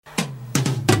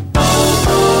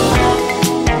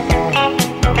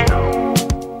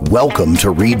Welcome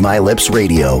to Read My Lips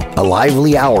Radio, a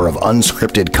lively hour of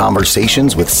unscripted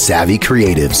conversations with savvy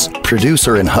creatives.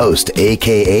 Producer and host,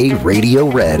 aka Radio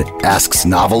Red, asks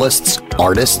novelists,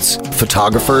 artists,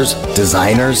 photographers,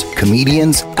 designers,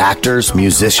 comedians, actors,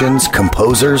 musicians,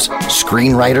 composers,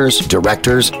 screenwriters,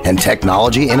 directors, and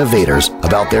technology innovators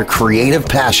about their creative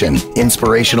passion,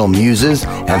 inspirational muses,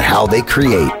 and how they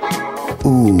create.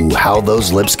 Ooh, how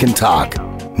those lips can talk.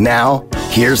 Now,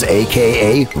 here's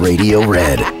aka Radio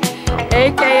Red.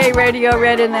 AKA Radio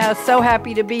Red in the house. So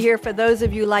happy to be here. For those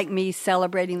of you like me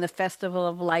celebrating the Festival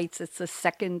of Lights, it's the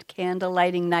second candle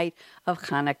lighting night of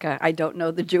Hanukkah. I don't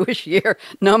know the Jewish year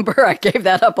number. I gave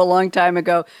that up a long time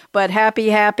ago. But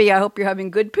happy. I hope you're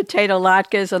having good potato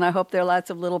latkes, and I hope there are lots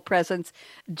of little presents.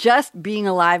 Just being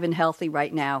alive and healthy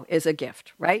right now is a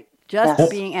gift, right?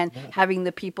 Just being and having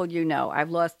the people you know. I've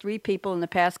lost 3 people in the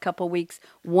past couple weeks,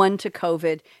 1 to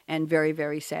COVID, and very,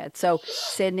 very sad. So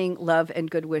sending love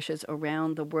and good wishes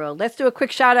around the world. Let's do a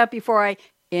quick shout out before I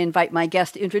invite my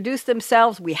guests to introduce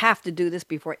themselves. We have to do this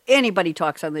before anybody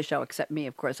talks on the show, except me,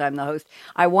 of course. I'm the host.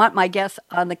 I want my guests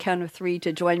on the count of 3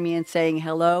 to join me in saying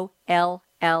hello,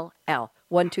 LLL.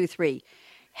 1, 2, 3.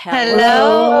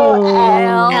 Hello,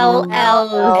 L. And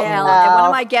one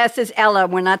of my guests is Ella.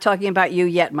 We're not talking about you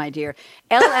yet, my dear.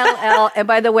 LLL. And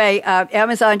by the way,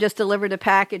 Amazon just delivered a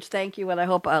package. Thank you. And I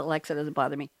hope Alexa doesn't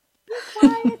bother me.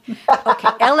 Okay.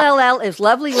 LLL is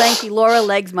lovely, lanky Laura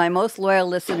Legs, my most loyal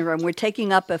listener, and we're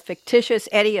taking up a fictitious,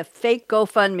 Eddie, a fake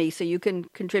GoFundMe, so you can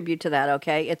contribute to that,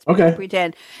 okay? It's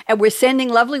pretend. And we're sending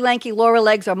lovely, lanky Laura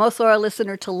Legs, our most loyal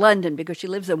listener, to London because she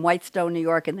lives in Whitestone, New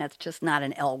York, and that's just not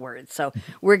an L word. So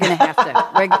we're going to have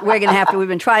to, we're going to have to, we've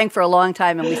been trying for a long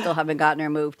time, and we still haven't gotten her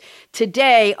moved.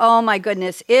 Today, oh my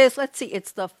goodness, let's see,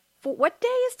 it's the what day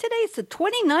is today? It's the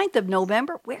 29th of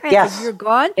November. Where has the year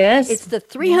gone? Yes. It's the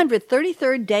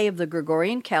 333rd day of the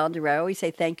Gregorian calendar. I always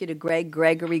say thank you to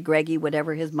Gregory, Greggy,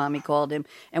 whatever his mommy called him.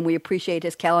 And we appreciate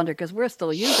his calendar because we're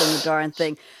still using the darn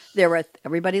thing. There are,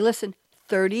 everybody listen,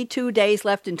 32 days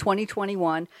left in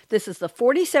 2021. This is the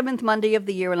 47th Monday of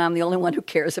the year, and I'm the only one who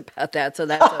cares about that, so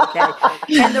that's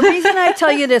okay. And the reason I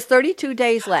tell you there's 32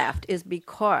 days left is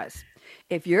because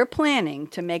if you're planning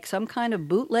to make some kind of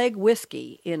bootleg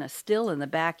whiskey in a still in the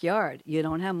backyard, you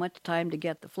don't have much time to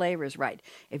get the flavors right.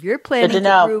 If you're planning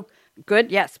to brew,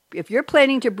 if you're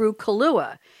planning to brew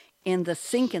Kahlua in the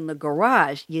sink in the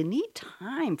garage, you need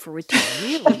time for it to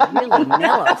really, really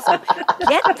mellow. So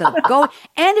get them going.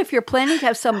 And if you're planning to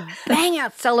have some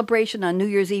bang-out celebration on New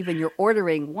Year's Eve and you're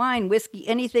ordering wine, whiskey,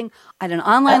 anything at an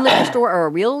online liquor store or a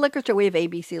real liquor store, we have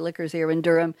ABC Liquors here in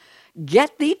Durham,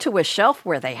 get thee to a shelf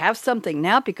where they have something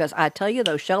now, because I tell you,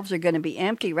 those shelves are going to be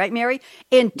empty, right, Mary?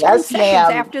 In 10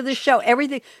 seconds after the show,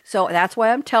 everything. So that's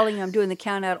why I'm telling you, I'm doing the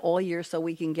count out all year so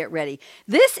we can get ready.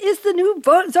 This is the new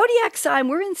zodiac sign.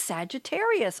 We're in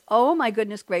Sagittarius. Oh, my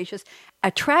goodness gracious.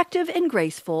 Attractive and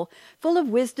graceful, full of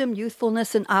wisdom,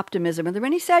 youthfulness, and optimism. Are there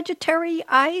any Sagittarius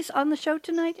eyes on the show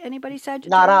tonight? Anybody Sagittarius?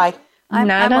 Not I.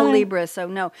 I'm a Libra, so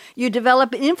no. You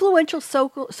develop an influential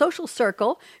social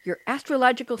circle. Your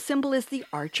astrological symbol is the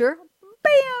Archer.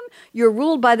 Bam! You're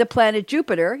ruled by the planet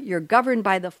Jupiter. You're governed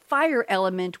by the fire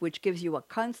element, which gives you a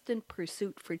constant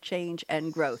pursuit for change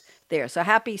and growth. There. So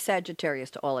happy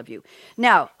Sagittarius to all of you.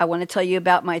 Now, I want to tell you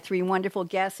about my 3 wonderful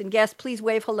guests. And guests, please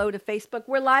wave hello to Facebook.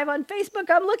 We're live on Facebook.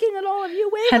 I'm looking at all of you.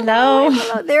 Wave hello.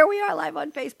 Hello. There we are, live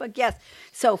on Facebook. Yes.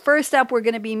 So first up, we're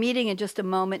going to be meeting in just a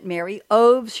moment Mary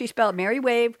Oves. She spelled Mary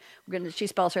Wave. She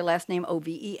spells her last name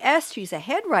Oves. She's a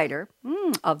head writer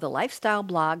of the lifestyle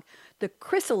blog, The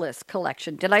Chrysalis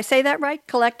Collection. Did I say that right?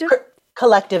 Collective?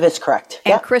 Collective is correct.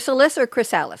 And Chrysalis or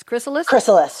Chrysalis? Chrysalis?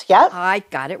 Chrysalis, yeah. I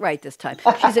got it right this time.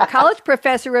 She's a college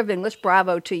professor of English.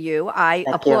 Bravo to you. I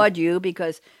applaud you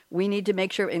because we need to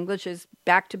make sure English is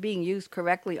back to being used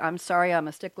correctly. I'm sorry, I'm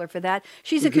a stickler for that.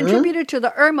 She's a contributor to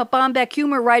the Irma Bombeck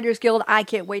Humor Writers Guild. I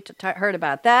can't wait to hear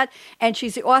about that. And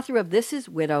she's the author of This is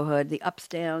Widowhood, The Ups,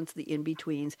 Downs, The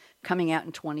In-Betweens, coming out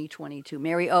in 2022.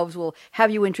 Mary Oves will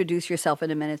have you introduce yourself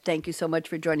in a minute. Thank you so much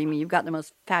for joining me. You've got the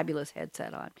most fabulous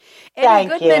headset on. Eddie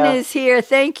Goodman is here.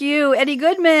 Thank you. Eddie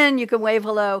Goodman, you can wave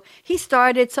hello. He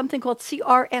started something called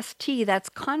CRST, that's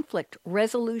Conflict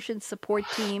Resolution Support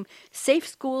Team, Safe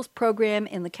Schools program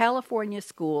in the California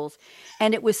schools.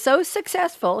 And it was so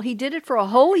successful, he did it for a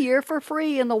whole year for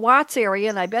free in the Watts area.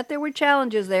 And I bet there were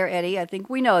challenges there, Eddie. I think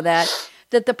we know that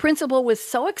that the principal was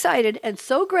so excited and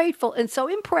so grateful and so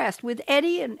impressed with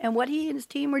Eddie and what he and his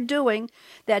team were doing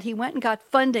that he went and got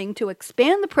funding to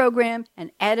expand the program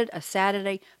and added a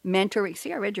Saturday mentoring.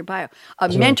 See, I read your bio.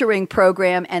 Mentoring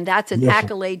program, and that's an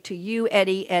accolade to you,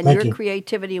 Eddie, and your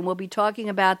creativity, and we'll be talking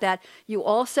about that. You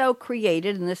also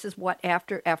created, and this is what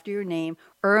after your name,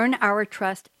 Earn Our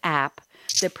Trust app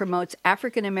that promotes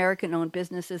African-American-owned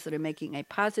businesses that are making a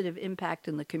positive impact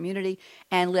in the community.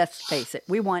 And let's face it,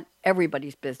 we want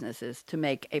everybody's businesses to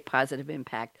make a positive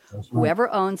impact, whoever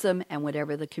owns them and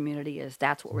whatever the community is.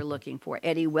 That's what we're looking for.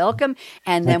 Eddie, welcome.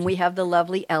 And then we have the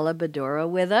lovely Ella Badura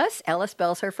with us. Ella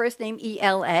spells her first name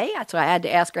E-L-A. That's why I had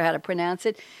to ask her how to pronounce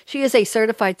it. She is a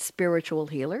certified spiritual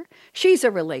healer. She's a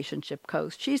relationship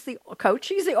coach. She's the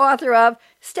author of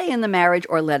Stay in the Marriage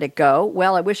or Let It Go.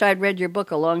 Well, I wish I'd read your book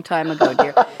a long time ago,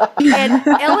 dear. And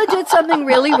Ella did something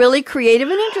really, really creative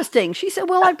and interesting. She said,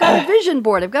 well, I've got a vision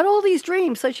board. I've got all these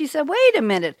dreams. So she said, wait a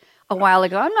minute, a while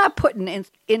ago, I'm not putting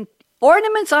in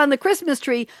ornaments on the Christmas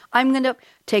tree. I'm going to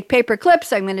take paper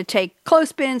clips, I'm going to take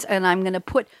clothespins, and I'm going to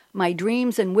put my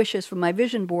dreams and wishes from my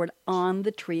vision board on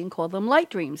the tree and call them light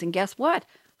dreams. And guess what?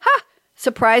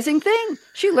 Surprising thing.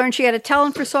 She learned she had a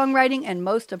talent for songwriting, and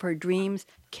most of her dreams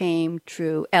came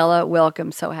true. Ella,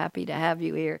 welcome. So happy to have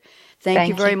you here. Thank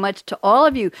you very much to all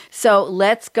of you. So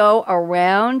let's go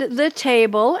around the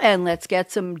table and let's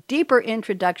get some deeper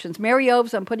introductions. Mary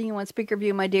Oves, I'm putting you on speaker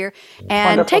view, my dear.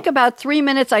 And take about 3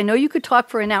 minutes. I know you could talk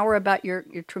for an hour about your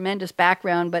tremendous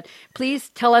background, but please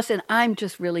tell us, and I'm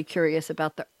just really curious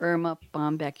about the Erma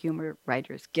Bombeck Humor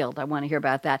Writers Guild. I want to hear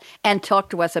about that. And talk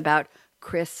to us about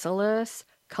Chrysalis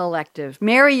Collective.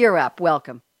 Mary, you're up.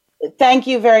 Welcome. Thank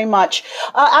you very much.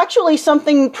 Actually,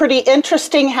 something pretty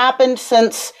interesting happened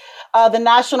since the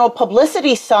National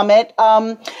Publicity Summit.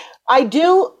 I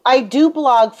do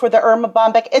blog for the Erma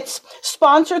Bombeck. It's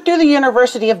sponsored through the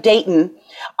University of Dayton,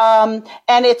 and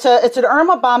it's an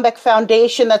Erma Bombeck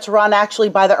Foundation that's run actually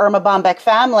by the Erma Bombeck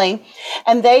family,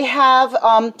 and they have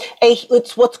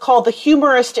it's what's called the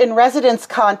Humorist in Residence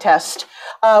contest,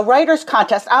 writers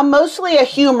contest. I'm mostly a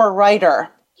humor writer.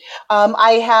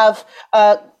 I have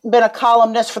been a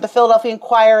columnist for the Philadelphia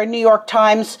Inquirer and New York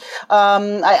Times.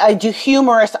 I do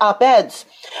humorous op-eds.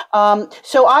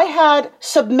 So I had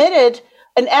submitted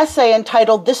an essay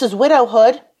entitled This is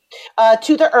Widowhood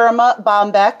to the Erma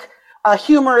Bombeck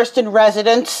Humorist in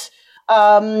Residence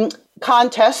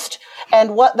contest.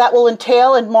 And what that will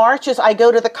entail in March is I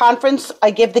go to the conference,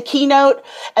 I give the keynote,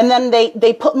 and then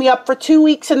they put me up for 2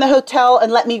 weeks in the hotel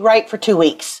and let me write for 2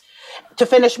 weeks to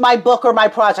finish my book or my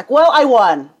project. Well, I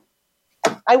won.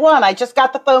 I just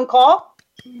got the phone call.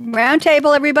 Round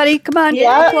table, everybody. Come on.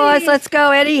 Yeah. Applause. Let's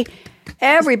go, Eddie.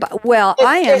 Everybody. Well,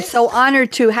 I am so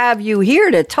honored to have you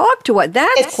here to talk to us.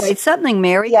 That's quite something,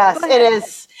 Mary. Yes, it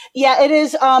is. Yeah, it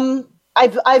is.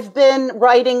 I've been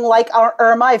writing like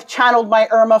Irma. I've channeled my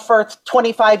Irma for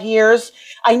 25 years.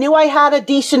 I knew I had a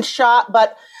decent shot,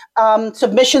 but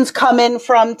submissions come in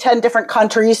from 10 different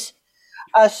countries.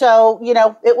 So,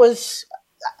 it was,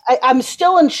 I'm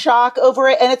still in shock over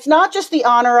it. And it's not just the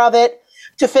honor of it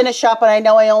to finish up. And I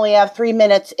know I only have 3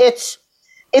 minutes. It's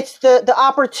the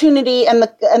opportunity and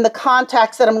the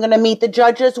contacts that I'm going to meet. The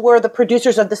judges were the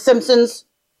producers of The Simpsons.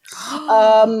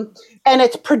 And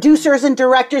it's producers and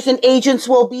directors and agents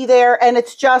will be there. And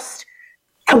it's just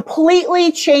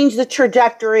completely changed the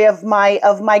trajectory of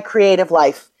my creative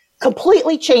life.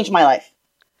 Completely changed my life.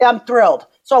 I'm thrilled.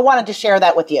 So I wanted to share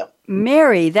that with you.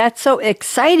 Mary, that's so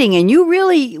exciting. And you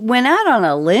really went out on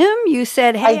a limb. You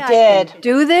said, hey, I can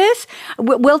do this.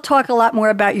 We'll talk a lot more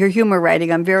about your humor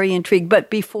writing. I'm very intrigued. But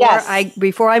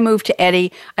before I move to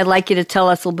Eddie, I'd like you to tell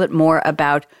us a little bit more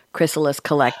about Chrysalis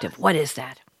Collective. What is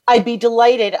that? I'd be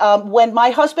delighted. When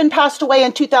my husband passed away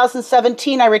in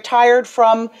 2017, I retired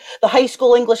from the high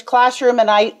school English classroom and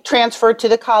I transferred to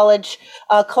the college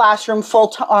classroom full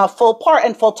part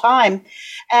and full time.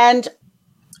 And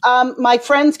my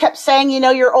friends kept saying,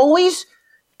 you're always,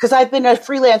 because I've been a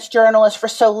freelance journalist for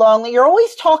so long, you're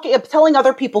always telling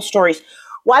other people's stories.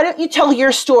 Why don't you tell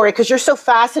your story? Because you're so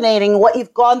fascinating, what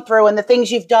you've gone through and the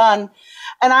things you've done.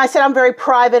 And I said, I'm very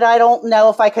private. I don't know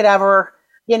if I could ever,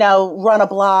 run a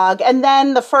blog. And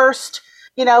then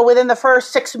within the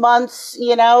first 6 months,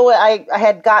 I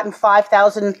had gotten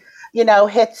 5,000,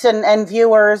 hits and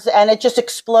viewers, and it just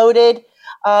exploded.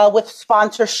 With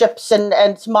sponsorships and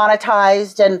it's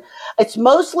monetized, and it's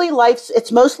mostly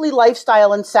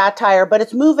lifestyle and satire, but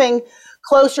it's moving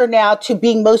closer now to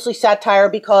being mostly satire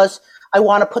because I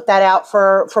want to put that out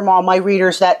from all my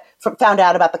readers that found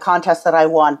out about the contest that I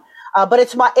won. But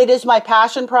it is my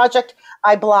passion project.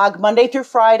 I blog Monday through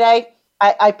Friday.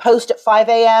 I post at 5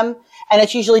 a.m. And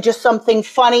it's usually just something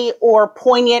funny or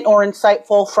poignant or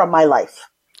insightful from my life.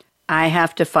 I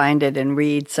have to find it and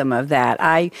read some of that.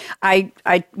 I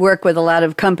work with a lot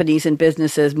of companies and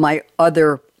businesses. My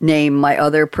other name, my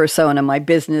other persona, my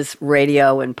business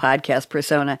radio and podcast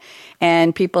persona.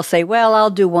 And people say, well, I'll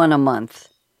do one a month.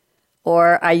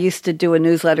 Or I used to do a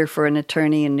newsletter for an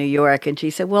attorney in New York, and she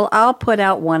said, well, I'll put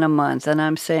out one a month. And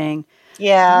I'm saying,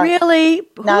 yeah, really?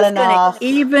 Not enough. Who's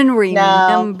going to even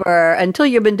remember? No. Until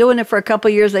you've been doing it for a couple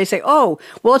of years, they say, oh,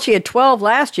 well, she had 12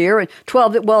 last year, and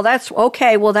 12, well, that's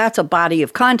okay. Well, that's a body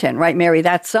of content, right, Mary?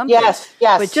 That's something. Yes.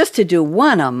 But just to do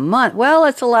one a month, well,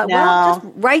 it's a lot. No. Well, just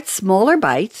write smaller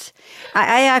bites.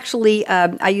 I actually,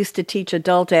 I used to teach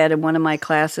adult ed in one of my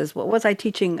classes. What was I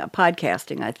teaching?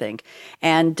 Podcasting, I think,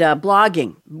 and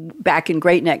blogging back in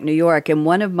Great Neck, New York. And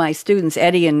one of my students,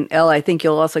 Eddie and Elle, I think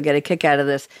you'll also get a kick out of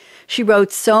this. She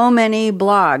wrote so many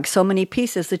blogs, so many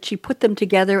pieces that she put them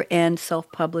together and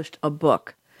self-published a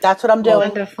book. That's what I'm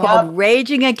doing. Called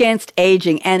Raging Against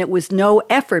Aging. And it was no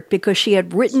effort because she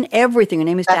had written everything. Her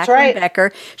name is Jacqueline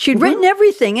Becker. She'd written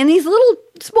everything in these little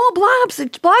small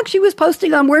blogs she was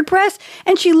posting on WordPress.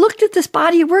 And she looked at this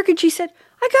body of work and she said,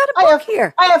 I got a book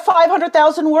here. I have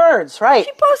 500,000 words, right?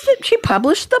 She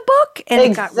published the book and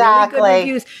it got really good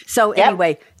reviews. So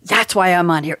anyway, that's why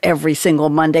I'm on here every single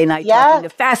Monday night talking to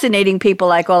fascinating people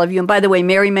like all of you. And by the way,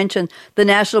 Mary mentioned the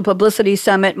National Publicity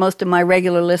Summit. Most of my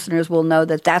regular listeners will know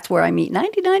that that's where I meet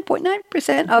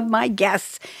 99.9% of my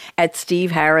guests at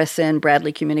Steve Harrison,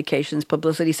 Bradley Communications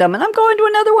Publicity Summit. I'm going to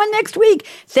another one next week.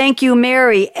 Thank you,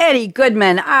 Mary. Eddie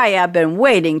Goodman, I have been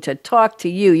waiting to talk to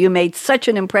you. You made such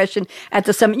an impression at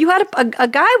the summit. You had a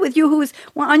guy with you who was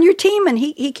on your team, and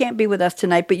he can't be with us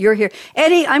tonight, but you're here.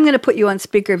 Eddie, I'm going to put you on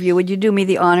speaker view. Would you do me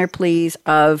the honor, please,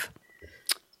 of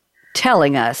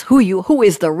telling us who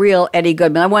is the real Eddie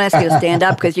Goodman? I want to ask you to stand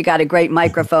up because you got a great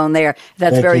microphone there.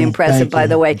 That's very impressive, by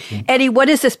the way. Eddie, what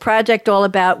is this project all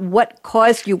about? What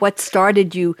caused you, what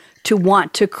started you to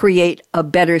want to create a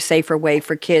better, safer way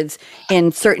for kids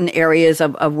in certain areas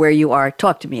of where you are?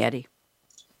 Talk to me, Eddie.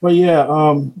 Well, yeah,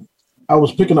 I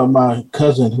was picking up my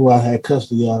cousin who I had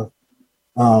custody of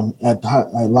at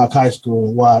Locke High School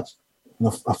in Watts. And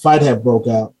a fight had broke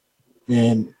out.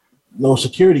 And no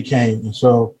security came. And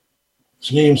so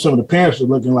some of the parents were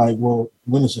looking like, well,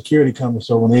 when is security coming?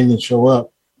 So when they didn't show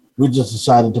up, we just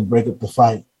decided to break up the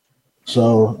fight.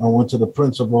 So I went to the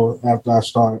principal after I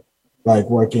started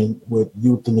working with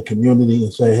youth in the community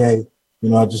and say, hey,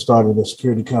 I just started a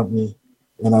security company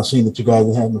and I seen that you guys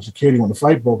didn't have no security. When the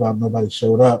fight broke out, nobody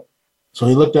showed up. So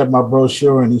he looked at my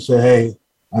brochure and he said, hey,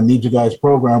 I need you guys'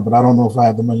 program, but I don't know if I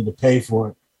have the money to pay for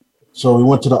it. So we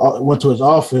went to his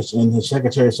office, and his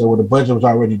secretary said, well, the budget was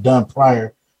already done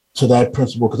prior to that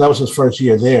principal, because that was his first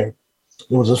year there.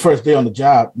 It was his first day on the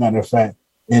job, matter of fact.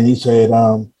 And he said,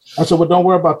 I said, well, don't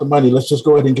worry about the money. Let's just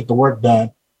go ahead and get the work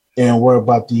done and worry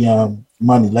about the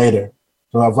money later.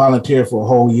 So I volunteered for a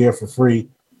whole year for free,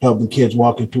 helping kids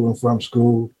walking to and from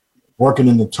school, working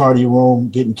in the tardy room,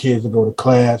 getting kids to go to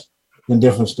class, and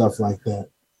different stuff like that.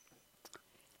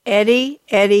 Eddie.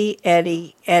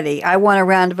 I want a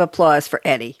round of applause for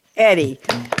Eddie. Eddie,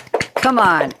 come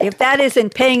on. If that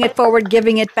isn't paying it forward,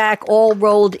 giving it back, all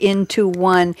rolled into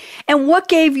one. And what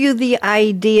gave you the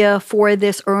idea for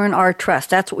this Earn Our Trust?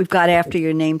 That's what we've got after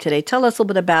your name today. Tell us a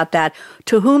little bit about that.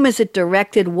 To whom is it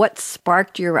directed? What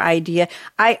sparked your idea?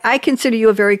 I consider you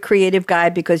a very creative guy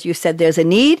because you said there's a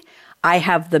need. I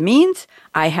have the means,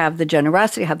 I have the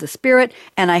generosity, I have the spirit,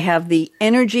 and I have the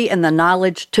energy and the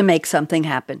knowledge to make something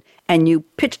happen. And you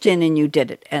pitched in and you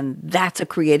did it. And that's a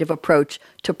creative approach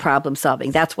to problem solving.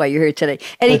 That's why you're here today.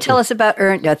 Eddie, tell us about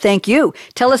thank you.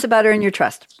 Tell us about Earn Your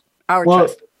Trust,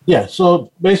 trust. Yeah,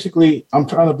 so basically I'm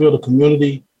trying to build a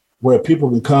community where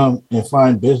people can come and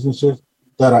find businesses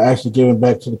that are actually giving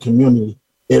back to the community.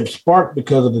 It sparked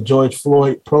because of the George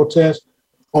Floyd protest.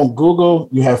 On Google,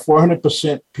 you have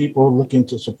 400% people looking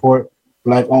to support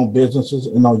Black-owned businesses,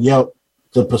 and on Yelp,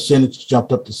 the percentage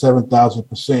jumped up to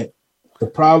 7,000%. The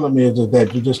problem is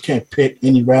that you just can't pick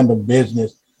any random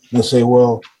business and say,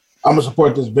 well, I'm going to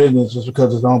support this business just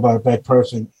because it's owned by a Black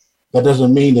person. That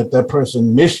doesn't mean that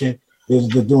person's mission is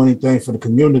to do anything for the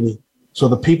community. So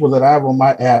the people that I have on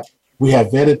my app, we have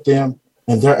vetted them,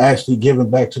 and they're actually giving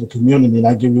back to the community. And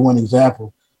I'll give you one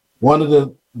example. One of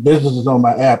the businesses on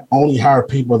my app only hire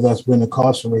people that's been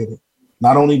incarcerated.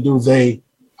 Not only do they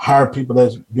hire people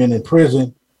that's been in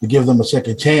prison to give them a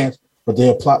second chance, but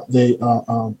they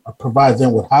provide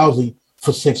them with housing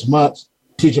for 6 months,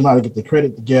 teach them how to get the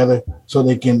credit together so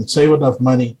they can save enough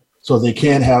money so they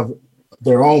can have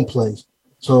their own place.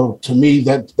 So to me,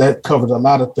 that covers a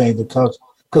lot of things because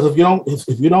if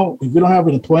you don't have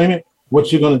an employment,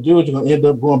 what you're going to do is you're going to end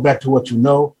up going back to what you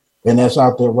know, and that's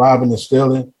out there robbing and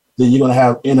stealing. Then you're going to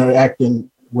have interacting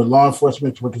with law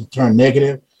enforcement, which can turn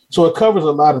negative. So it covers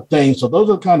a lot of things. So those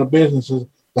are the kind of businesses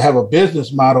that have a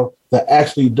business model that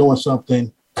actually doing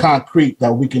something concrete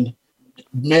that we can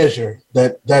measure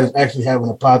that is actually having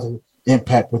a positive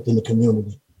impact within the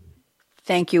community.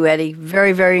 Thank you, Eddie.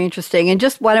 Very, very interesting. And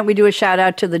just why don't we do a shout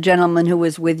out to the gentleman who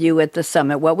was with you at the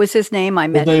summit? What was his name?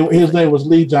 His name was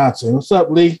Lee Johnson. What's up,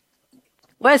 Lee?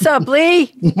 What's up,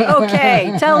 Lee?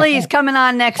 Okay, tell Lee he's coming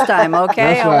on next time,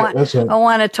 okay? That's right. I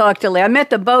want to talk to Lee. I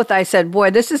met them both. I said, boy,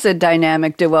 this is a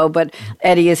dynamic duo, but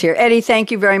Eddie is here. Eddie,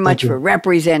 thank you very much for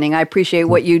representing. I appreciate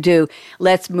what you do.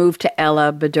 Let's move to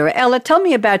Ella Badura. Ella, tell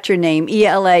me about your name.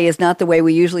 ELA is not the way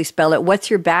we usually spell it.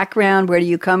 What's your background? Where do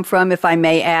you come from, if I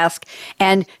may ask?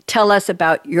 And tell us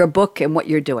about your book and what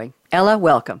you're doing. Ella,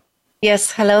 welcome.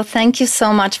 Yes, hello. Thank you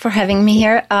so much for having me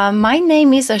here. My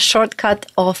name is a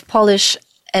shortcut of Polish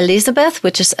Elizabeth,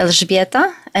 which is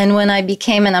Elżbieta. And when I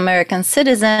became an American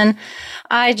citizen,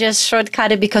 I just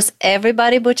shortcut it because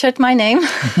everybody butchered my name.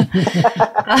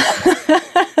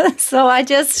 So I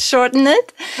just shortened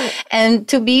it. And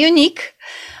to be unique,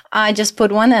 I just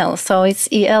put one L. So it's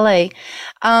ELA.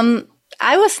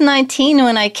 I was 19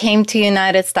 when I came to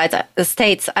United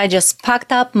States. I just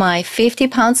packed up my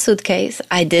 50-pound suitcase.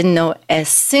 I didn't know a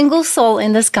single soul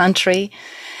in this country.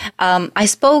 I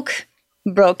spoke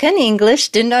broken English,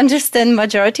 didn't understand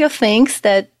majority of things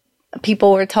that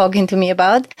people were talking to me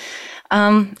about.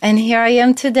 And here I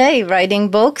am today, writing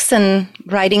books and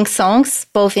writing songs,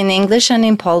 both in English and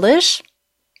in Polish.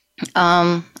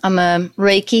 I'm a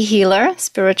Reiki healer,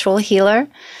 spiritual healer,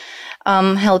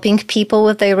 helping people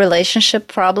with their relationship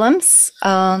problems.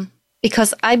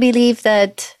 Because I believe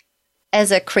that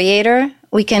as a creator,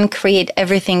 we can create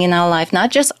everything in our life, not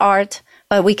just art,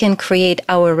 but we can create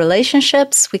our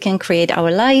relationships, we can create our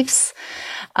lives,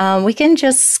 we can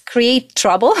just create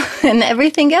trouble and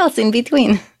everything else in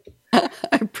between. I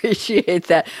appreciate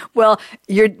that. Well,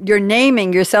 your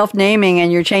naming, your self-naming, and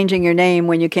you're changing your name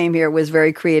when you came here was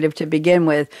very creative to begin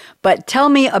with. But tell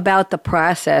me about the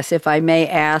process, if I may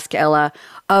ask, Ella,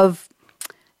 of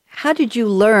how did you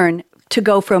learn to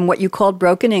go from what you called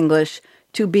broken English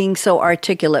to being so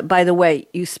articulate? By the way,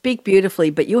 you speak beautifully,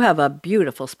 but you have a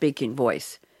beautiful speaking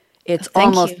voice. It's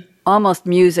almost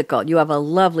musical. You have a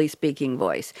lovely speaking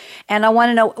voice. And I want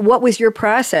to know, what was your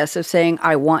process of saying,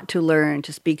 I want to learn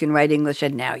to speak and write English,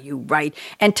 and now you write?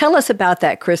 And tell us about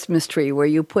that Christmas tree where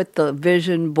you put the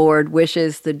vision board,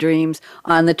 wishes, the dreams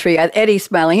on the tree. Eddie's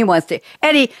smiling.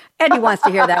 Eddie wants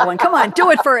to hear that one. Come on,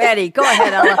 do it for Eddie. Go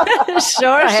ahead, Ella.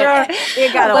 Sure.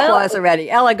 You got applause already.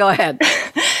 Ella, go ahead.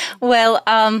 Well,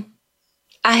 I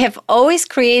have always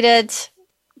created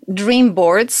dream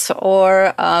boards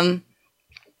or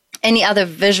any other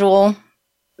visual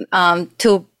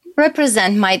to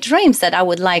represent my dreams that I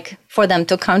would like for them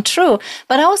to come true.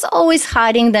 But I was always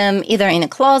hiding them either in a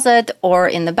closet or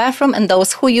in the bathroom. And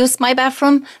those who used my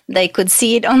bathroom, they could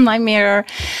see it on my mirror.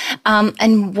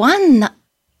 And one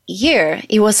year,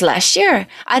 it was last year,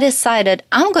 I decided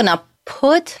I'm going to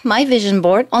put my vision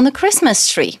board on the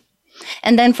Christmas tree.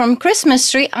 And then from Christmas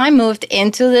tree, I moved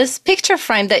into this picture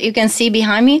frame that you can see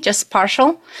behind me, just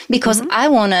partial, because I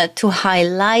wanted to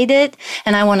highlight it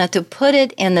and I wanted to put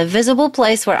it in the visible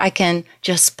place where I can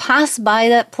just pass by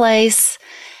that place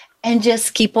and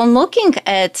just keep on looking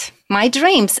at my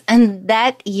dreams. And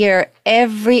that year,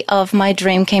 every of my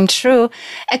dream came true,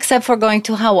 except for going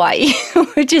to Hawaii,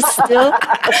 which is still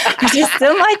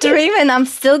my dream, and I'm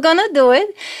still gonna do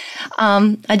it.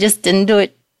 I just didn't do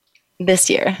it this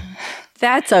year.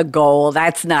 That's a goal.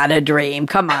 That's not a dream.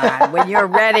 Come on. When you're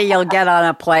ready, you'll get on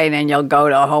a plane and you'll go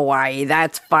to Hawaii.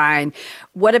 That's fine.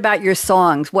 What about your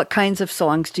songs? What kinds of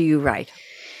songs do you write?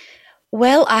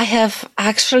 Well, I have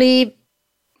actually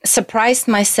surprised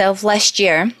myself last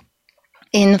year.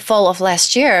 In the fall of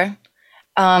last year,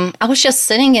 I was just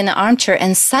sitting in an armchair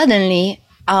and suddenly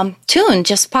tune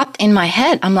just popped in my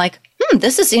head. I'm like,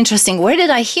 this is interesting. Where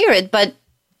did I hear it? But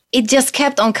it just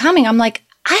kept on coming. I'm like,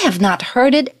 I have not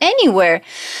heard it anywhere.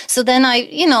 So then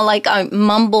I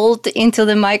mumbled into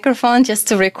the microphone just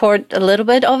to record a little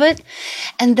bit of it.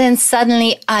 And then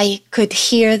suddenly I could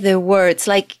hear the words,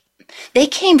 like they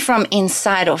came from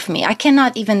inside of me. I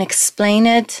cannot even explain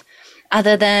it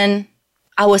other than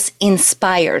I was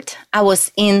inspired. I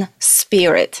was in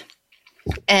spirit.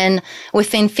 And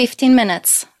within 15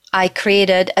 minutes, I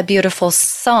created a beautiful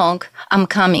song, I'm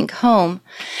Coming Home.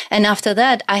 And after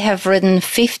that, I have written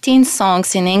 15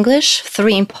 songs in English,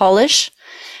 3 in Polish.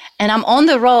 And I'm on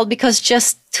the roll because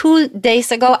just 2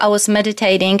 days ago, I was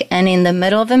meditating. And in the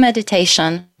middle of a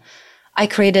meditation, I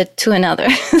created 2 another.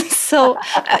 So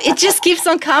it just keeps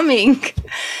on coming.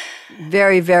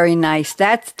 Very, very nice.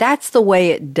 That's the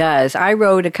way it does. I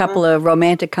wrote a couple of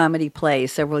romantic comedy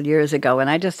plays several years ago, and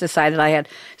I just decided I had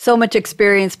so much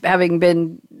experience having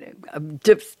been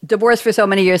divorced for so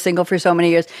many years, single for so many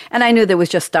years, and I knew there was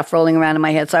just stuff rolling around in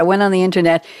my head. So I went on the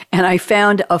internet and I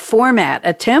found a format,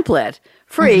 a template,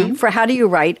 free for how do you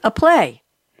write a play.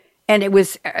 And it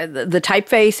was the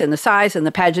typeface and the size and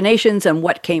the paginations and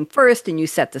what came first. And you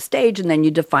set the stage and then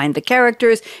you defined the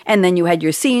characters. And then you had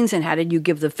your scenes and how did you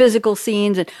give the physical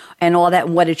scenes and all that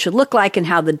and what it should look like and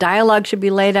how the dialogue should be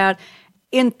laid out.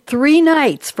 In 3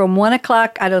 nights, from 1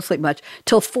 o'clock, I don't sleep much,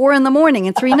 till 4 in the morning,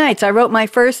 in 3 nights, I wrote my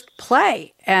first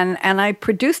play. And I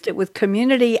produced it with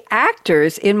community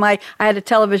actors I had a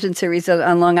television series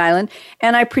on Long Island,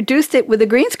 and I produced it with a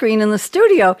green screen in the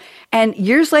studio. And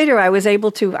years later, I was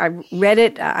able to, I read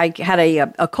it. I had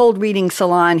a cold reading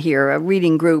salon here, a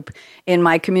reading group in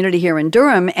my community here in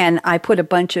Durham, and I put a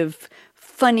bunch of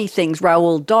funny things,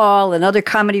 Roald Dahl and other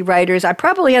comedy writers. I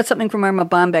probably had something from Irma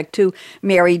Bombeck too,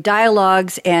 Mary,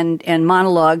 dialogues and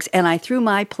monologues, and I threw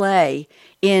my play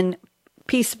in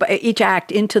each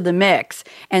act into the mix,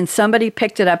 and somebody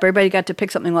picked it up. Everybody got to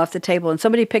pick something off the table, and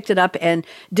somebody picked it up and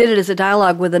did it as a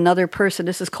dialogue with another person.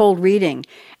 This is cold reading.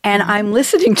 And I'm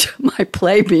listening to my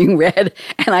play being read,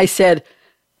 and I said,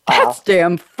 that's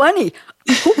damn funny.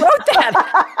 Who wrote that?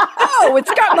 Oh, it's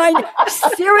got my...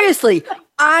 Seriously,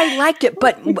 I liked it.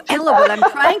 But Ella, what I'm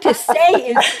trying to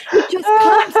say is it just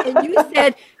comes.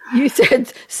 And you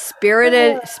said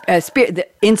spirited,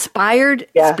 inspired,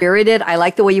 spirited. I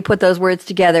like the way you put those words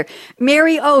together.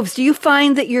 Mary Oves, do you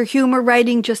find that your humor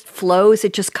writing just flows?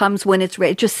 It just comes when it's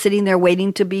ready, just sitting there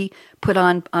waiting to be put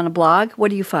on a blog?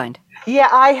 What do you find? Yeah,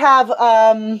 I have...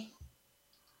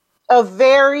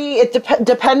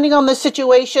 depending on the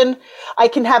situation, I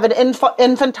can have an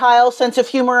infantile sense of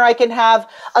humor. I can have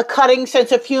a cutting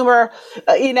sense of humor.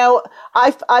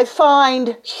 I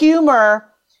find humor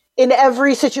in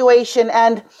every situation.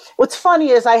 And what's funny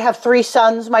is I have 3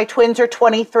 sons. My twins are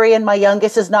 23 and my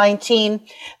youngest is 19.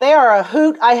 They are a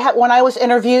hoot. When I was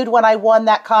interviewed, when I won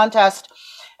that contest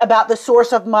about the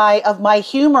source of my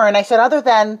humor, and I said, other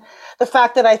than the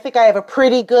fact that I think I have a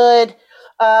pretty good,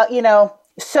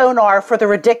 sonar for the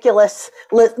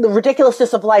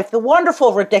ridiculousness of life, the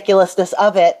wonderful ridiculousness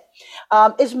of it,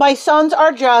 is my sons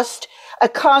are just a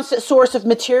constant source of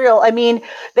material. I mean,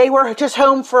 they were just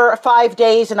home for 5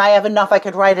 days and I have enough, I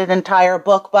could write an entire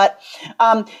book. But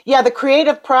the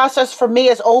creative process for me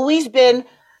has always been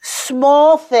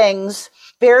small things,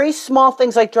 very small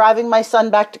things, like driving my son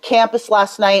back to campus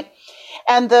last night.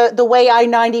 And the way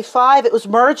I-95, it was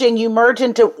merging, you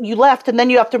left and then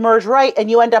you have to merge right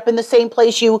and you end up in the same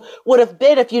place you would have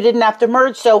been if you didn't have to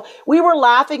merge. So we were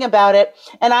laughing about it.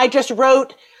 And I just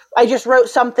wrote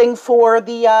something for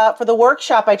the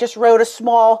workshop. I just wrote a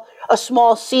small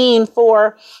scene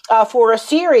for a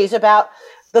series about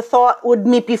the thought,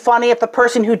 wouldn't it be funny if the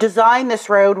person who designed this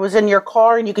road was in your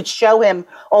car and you could show him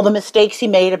all the mistakes he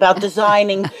made about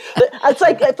designing. It's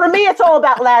like, for me, it's all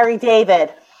about Larry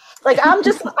David. Like, I'm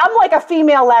like a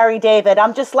female Larry David.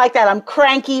 I'm just like that. I'm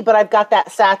cranky, but I've got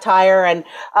that satire. And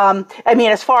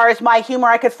as far as my humor,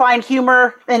 I could find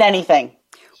humor in anything.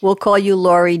 We'll call you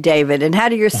Laurie David. And how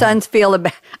do your sons feel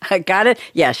about, got it?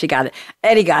 Yeah, she got it.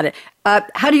 Eddie got it.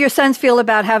 How do your sons feel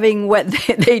about having what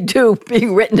they do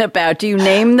being written about? Do you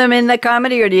name them in the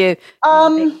comedy or do you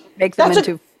make them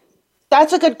into?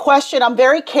 That's a good question. I'm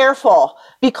very careful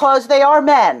because they are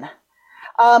men.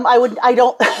 I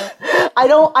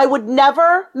would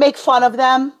never make fun of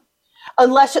them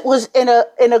unless it was in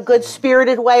a good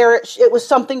spirited way or it was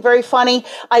something very funny.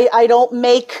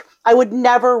 I would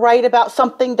never write about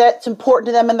something that's important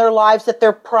to them in their lives that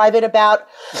they're private about.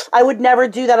 I would never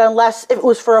do that unless it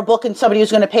was for a book and somebody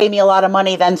was going to pay me a lot of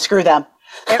money, then screw them.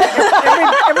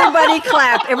 Everybody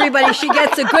clap. Everybody, she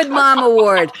gets a Good Mom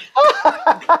Award.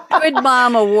 Good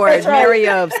Mom Award, right. Mary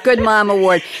Oves, Good Mom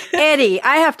Award. Eddie,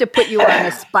 I have to put you on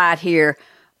the spot here.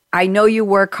 I know you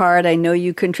work hard. I know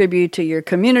you contribute to your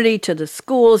community, to the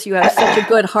schools. You have such a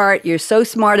good heart. You're so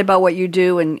smart about what you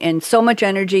do and so much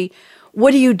energy.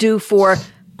 What do you do for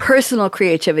personal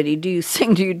creativity? Do you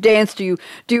sing? Do you dance? Do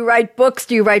you write books?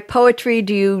 Do you write poetry?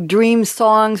 Do you dream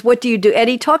songs? What do you do?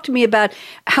 Eddie, talk to me about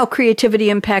how creativity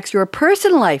impacts your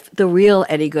personal life, the real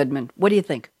Eddie Goodman. What do you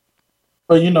think?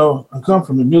 Well, I come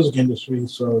from the music industry,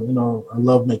 so, I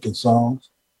love making songs.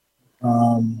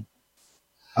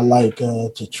 I like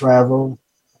to travel.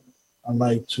 I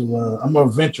like to, I'm an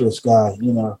adventurous guy,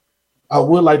 I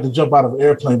would like to jump out of an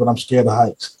airplane, but I'm scared of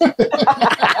heights.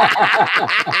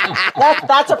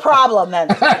 That's a problem then.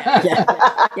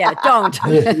 Yeah, don't.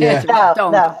 Yeah.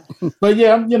 Don't. No. But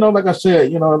yeah, like I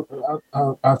said,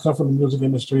 I come from the music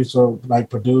industry, so like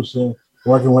producing,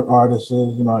 working with artists,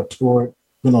 I toured,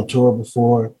 been on tour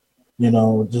before,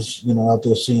 just, out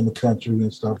there seeing the country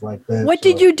and stuff like that. What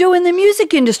did you do in the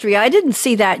music industry? I didn't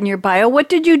see that in your bio. What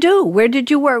did you do? Where did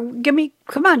you work?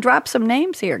 Come on, drop some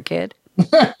names here, kid.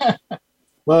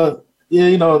 Well,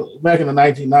 yeah, back in the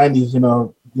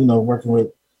 1990s, working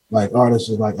with like artists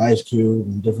like Ice Cube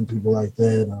and different people like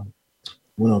that.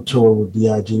 Went on tour with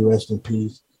B.I.G., rest in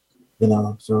peace.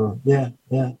 So yeah.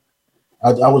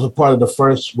 I was a part of the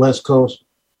first West Coast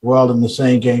We're All in the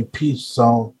Same Game peace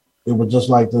song. It was just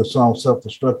like the song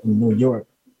Self-Destruct in New York.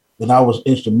 And I was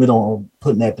instrumental in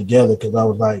putting that together because I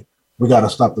was like, we got to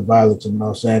stop the violence in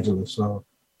Los Angeles. So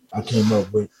I came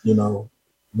up with,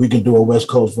 we can do a West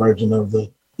Coast version of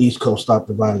the East Coast Stop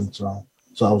the Violence song.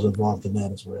 So I was involved in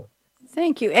that as well.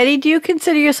 Thank you. Eddie, do you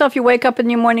consider yourself, you wake up in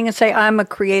the morning and say, I'm a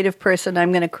creative person,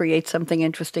 I'm going to create something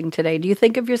interesting today? Do you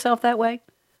think of yourself that way?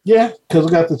 Yeah, because I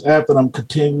got this app that I'm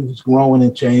continuing growing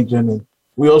and changing. And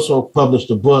we also published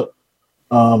a book,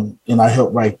 and I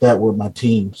helped write that with my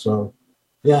team. So,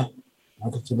 yeah, I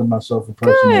consider myself a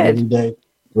person that every day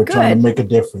we're trying to make a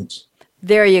difference.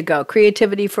 There you go.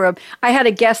 Creativity I had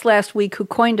a guest last week who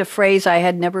coined a phrase I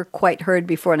had never quite heard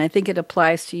before, and I think it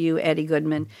applies to you, Eddie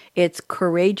Goodman. It's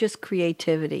courageous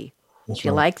creativity. Do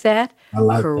you like that? I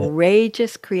like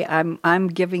courageous I'm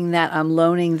giving that, I'm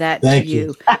loaning that to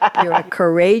you. You're a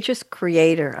courageous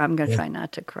creator. I'm going to try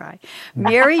not to cry.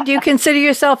 Mary, do you consider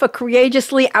yourself a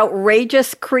courageously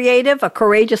outrageous creative? A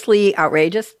courageously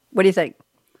outrageous? What do you think?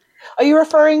 Are you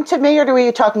referring to me, or were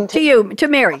you talking to you? To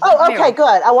Mary. Oh, okay, Mary.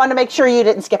 Good. I want to make sure you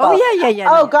didn't skip off. Yeah.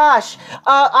 Oh, gosh.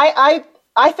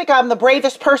 I think I'm the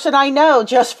bravest person I know,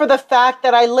 just for the fact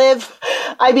that I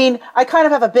kind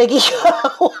of have a big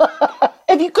ego,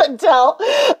 if you couldn't tell.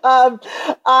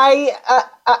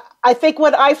 I think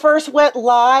when I first went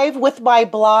live with my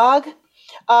blog,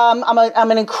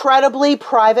 I'm an incredibly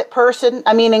private person.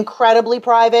 I mean, incredibly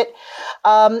private.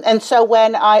 And so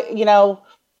when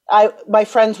my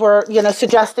friends were,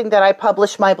 suggesting that I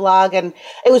publish my blog, and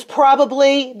it was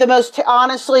probably the most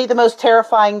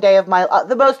terrifying day of my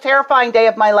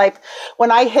life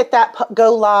when I hit that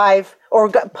go live or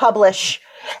publish,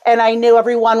 and I knew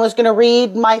everyone was going to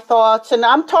read my thoughts. And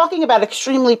I'm talking about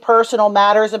extremely personal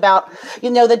matters about,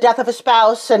 the death of a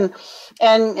spouse and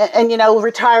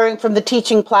retiring from the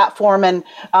teaching platform, and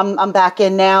I'm back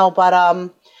in now,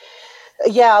 but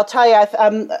yeah, I'll tell you.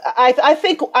 I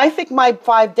think my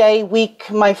 5-day week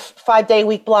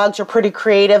blogs are pretty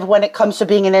creative when it comes to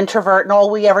being an introvert, and all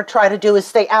we ever try to do is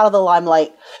stay out of the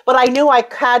limelight. But I knew I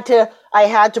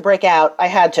had to break out. I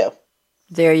had to.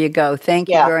 There you go. Thank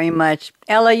you very much.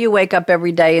 Ella, you wake up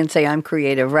every day and say, I'm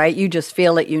creative, right? You just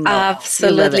feel it,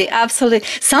 Absolutely, absolutely.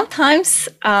 Sometimes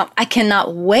I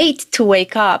cannot wait to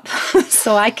wake up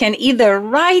so I can either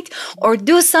write or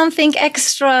do something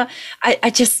extra.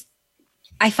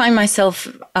 I find myself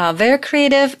very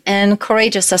creative and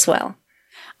courageous as well.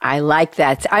 I like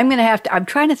that. I'm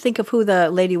trying to think of who the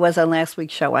lady was on last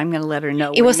week's show. I'm going to let her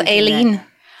know. It was Aileen.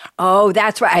 Oh,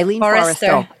 that's right. Eileen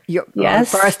Forrestal.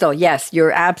 Yes. Forrestal, yes.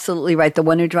 You're absolutely right. The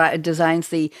one who designs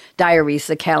the diaries,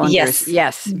 the calendars.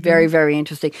 Yes. Mm-hmm. Very, very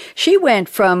interesting. She went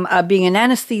from being an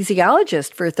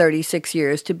anesthesiologist for 36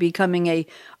 years to becoming a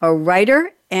writer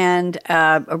and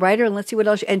let's see what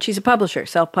else. And she's a publisher,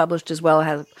 self-published as well,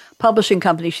 has a publishing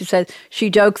company. She said, she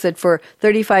jokes that for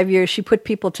 35 years, she put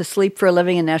people to sleep for a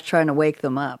living, and now she's trying to wake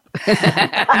them up.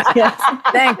 Yes.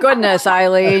 Thank goodness,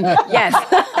 Eileen. Yes.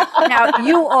 Now,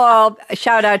 you all,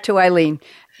 shout out to Eileen.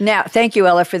 Now, thank you,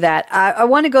 Ella, for that. I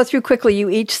want to go through quickly. You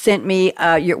each sent me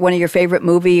one of your favorite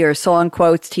movie or song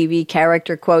quotes, TV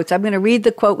character quotes. I'm going to read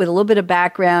the quote with a little bit of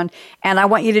background, and I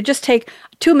want you to just take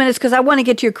 2 minutes because I want to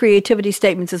get to your creativity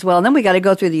statements as well. And then we got to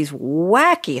go through these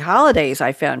wacky holidays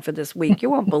I found for this week.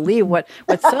 You won't believe what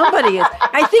somebody is.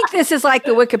 I think this is like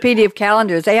the Wikipedia of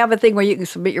calendars. They have a thing where you can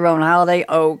submit your own holiday.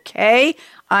 Okay.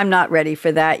 I'm not ready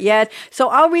for that yet. So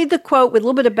I'll read the quote with a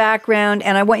little bit of background,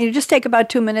 and I want you to just take about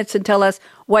 2 minutes and tell us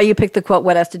why you picked the quote,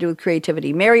 what has to do with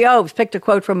creativity. Mary Oves picked a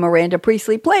quote from Miranda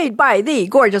Priestley, played by the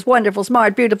gorgeous, wonderful,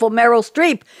 smart, beautiful Meryl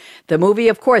Streep. The movie,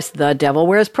 of course, The Devil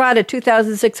Wears Prada,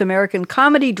 2006 American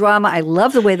comedy drama. I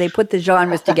love the way they put the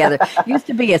genres together. Used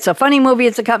to be, it's a funny movie,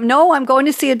 it's a no, I'm going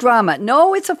to see a drama.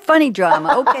 No, it's a funny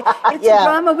drama. Okay, it's a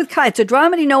drama with, it's a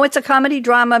dramedy. No, it's a comedy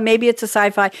drama. Maybe it's a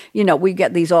sci-fi. We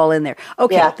get these all in there.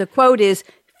 Okay, the quote is,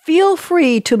 Feel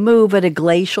free to move at a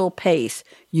glacial pace.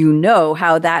 You know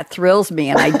how that thrills me,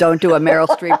 and I don't do a Meryl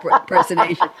Streep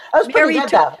impersonation. That was pretty good,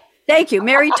 though. Thank you.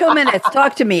 Mary, 2 minutes.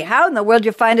 Talk to me. How in the world did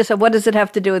you find us, and what does it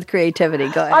have to do with creativity?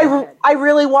 Go ahead. I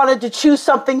really wanted to choose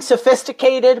something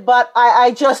sophisticated, but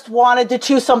I just wanted to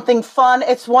choose something fun.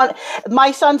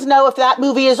 My sons know if that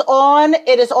movie is on,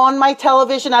 it is on my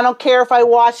television. I don't care if I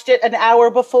watched it an hour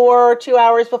before or 2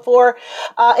 hours before.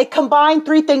 It combined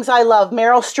three things I love: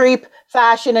 Meryl Streep,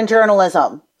 fashion, and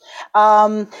journalism.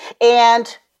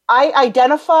 And I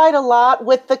identified a lot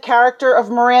with the character of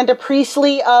Miranda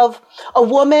Priestley, of a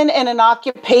woman in an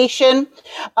occupation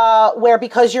where,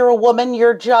 because you're a woman,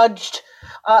 you're judged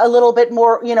a little bit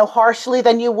more, harshly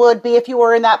than you would be if you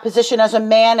were in that position as a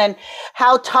man, and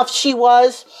how tough she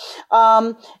was.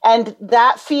 And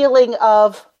that feeling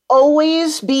of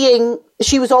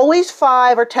she was always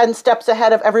 5 or 10 steps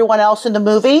ahead of everyone else in the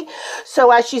movie.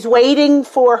 So as she's waiting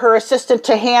for her assistant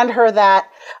to hand her that,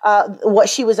 what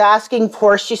she was asking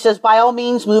for, she says, by all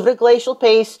means, move at a glacial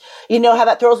pace. You know how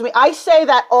that thrills me. I say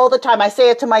that all the time. I say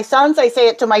it to my sons. I say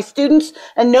it to my students,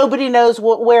 and nobody knows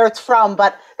where it's from,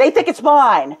 but they think it's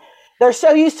mine. They're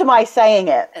so used to my saying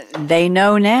it. They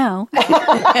know now.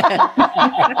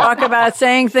 Talk about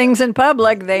saying things in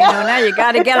public. They know now. You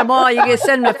got to get them all. You can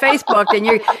send them to Facebook. And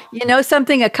you know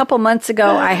something? A couple months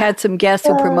ago, I had some guests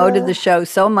who promoted the show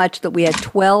so much that we had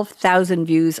 12,000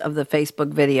 views of the Facebook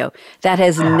video. That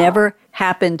has never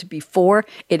happened before.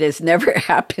 It has never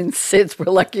happened since. We're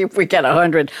lucky if we get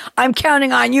 100. I'm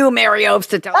counting on you, Mary Opes,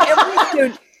 to tell every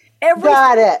student.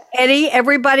 Got it. Eddie,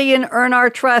 everybody in Earn Our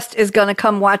Trust is going to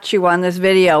come watch you on this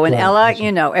video. And Ella,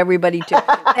 everybody too.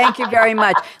 Thank you very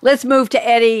much. Let's move to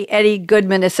Eddie. Eddie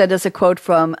Goodman has sent us a quote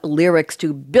from Lyrics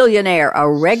to Billionaire, a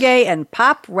reggae and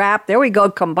pop rap. There we go,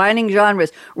 combining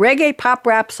genres. Reggae pop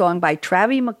rap song by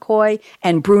Travie McCoy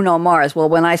and Bruno Mars. Well,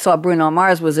 when I saw Bruno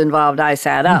Mars was involved, I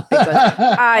sat up because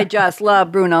I just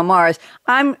love Bruno Mars.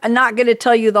 I'm not going to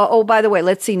tell you by the way,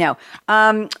 let's see now.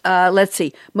 Let's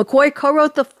see. McCoy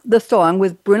co-wrote the song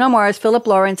with Bruno Mars, Philip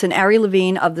Lawrence, and Ari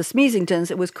Levine of the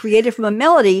Smeezingtons. It was created from a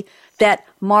melody that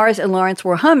Mars and Lawrence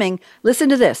were humming. Listen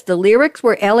to this. The lyrics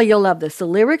were, Ella, you'll love this. The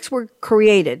lyrics were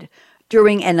created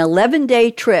during an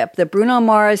 11-day trip that Bruno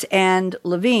Mars and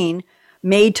Levine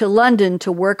made to London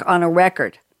to work on a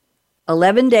record.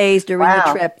 11 days during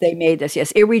the trip, they made this.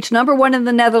 Yes, it reached number 1 in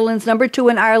the Netherlands, number 2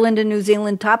 in Ireland and New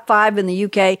Zealand, top 5 in the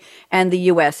UK and the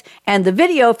US. And the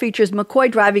video features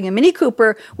McCoy driving a Mini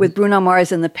Cooper with Bruno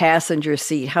Mars in the passenger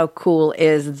seat. How cool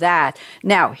is that?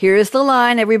 Now, here's the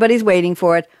line. Everybody's waiting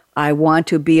for it. I want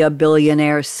to be a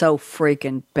billionaire so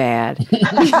freaking bad.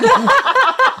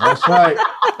 That's right.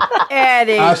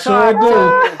 Eddie, I sure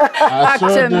do. Talk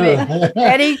to me.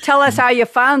 Eddie, tell us how you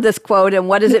found this quote and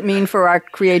what does it mean for our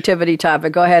creativity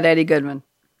topic. Go ahead, Eddie Goodman.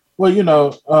 Well,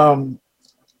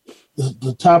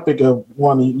 the topic of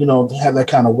wanting, to have that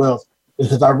kind of wealth is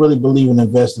because I really believe in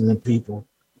investing in people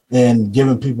and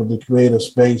giving people the creative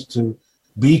space to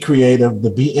be creative, to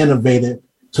be innovative,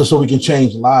 so we can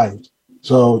change lives.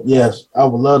 So, yes, I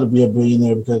would love to be a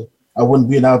billionaire because I wouldn't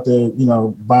be out there,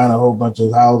 buying a whole bunch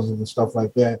of houses and stuff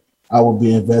like that. I would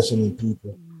be investing in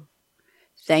people.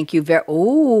 Thank you.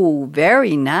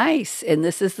 Very nice. And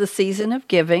this is the season of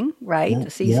giving, right? Yeah, the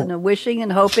season of wishing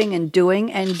and hoping and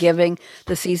doing and giving,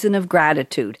 the season of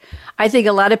gratitude. I think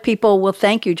a lot of people will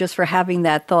thank you just for having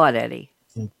that thought, Eddie.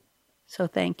 So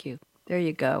thank you. There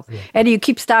you go. Yeah. Eddie, you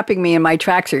keep stopping me in my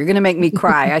tracks here. You're going to make me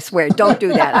cry. I swear. Don't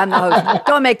do that. I'm the host.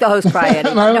 Don't make the host cry,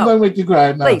 Eddie. No, I'm not going to make you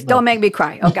cry. No, please, don't make me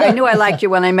cry. Okay. I knew I liked you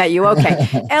when I met you.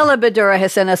 Okay. Ella Badura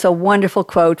has sent us a wonderful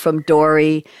quote from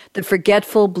Dory, the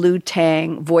forgetful blue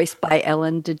tang, voiced by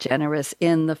Ellen DeGeneres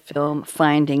in the film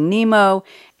Finding Nemo.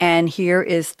 And here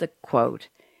is the quote.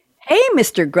 Hey,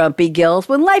 Mr. Grumpy Gills,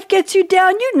 when life gets you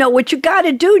down, you know what you got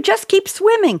to do. Just keep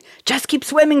swimming. Just keep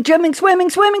swimming,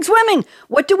 swimming.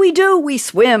 What do? We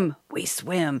swim.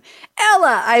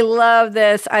 Ella, I love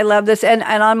this. And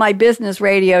on my business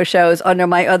radio shows under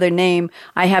my other name,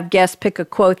 I have guests pick a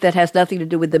quote that has nothing to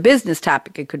do with the business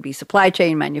topic. It could be supply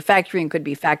chain, manufacturing, it could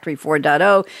be Factory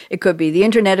 4.0, it could be the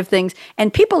Internet of Things.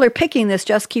 And people are picking this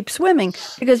just keep swimming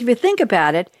because if you think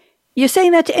about it, you're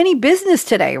saying that to any business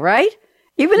today, right?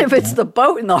 Even if it's the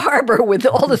boat in the harbor with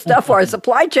all the stuff our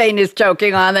supply chain is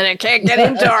choking on that it can't get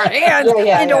into our hands,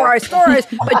 our stores,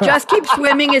 but just keep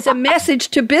swimming is a message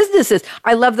to businesses.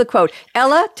 I love the quote.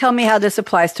 Ella, tell me how this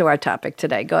applies to our topic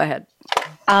today. Go ahead.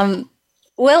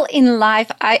 Well, in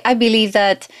life, I believe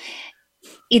that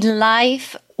in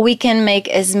life, we can make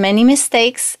as many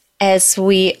mistakes as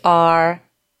we are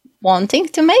wanting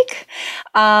to make.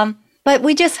 But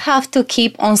we just have to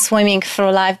keep on swimming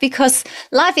through life because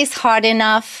life is hard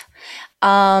enough.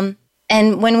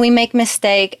 And when we make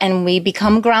mistake and we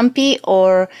become grumpy,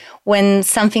 or when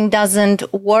something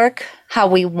doesn't work how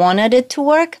we wanted it to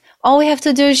work, all we have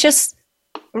to do is just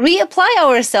reapply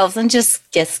ourselves and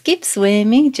just keep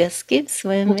swimming, just keep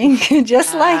swimming,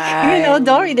 just like,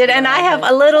 Dory did. And I have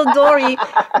a little Dory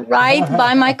right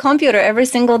by my computer every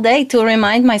single day to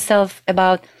remind myself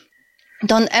about,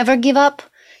 don't ever give up,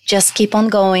 just keep on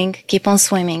going, keep on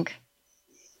swimming.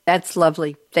 That's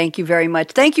lovely. Thank you very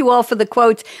much. Thank you all for the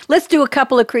quotes. Let's do a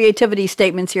couple of creativity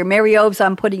statements here. Mary Oves,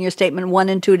 I'm putting your statement 1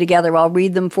 and 2 together. I'll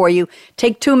read them for you.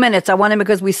 Take 2 minutes. I want them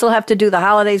because we still have to do the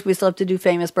holidays. We still have to do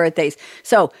famous birthdays.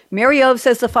 So Mary Oves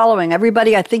says the following.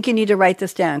 Everybody, I think you need to write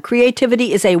this down.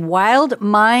 Creativity is a wild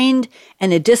mind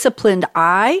and a disciplined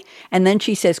eye. And then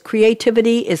she says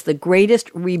creativity is the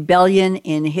greatest rebellion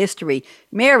in history.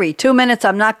 Mary, 2 minutes.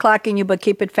 I'm not clocking you, but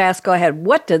keep it fast. Go ahead.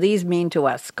 What do these mean to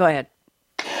us? Go ahead.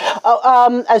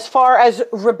 As far as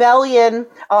rebellion,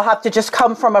 I'll have to just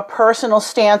come from a personal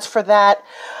stance for that.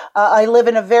 I live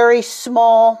in a very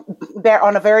small,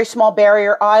 on a very small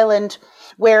barrier island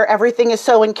where everything is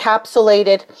so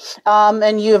encapsulated,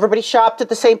 and everybody shopped at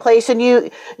the same place, and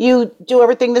you do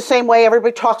everything the same way.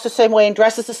 Everybody talks the same way and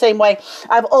dresses the same way.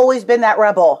 I've always been that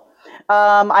rebel.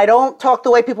 I don't talk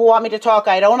the way people want me to talk.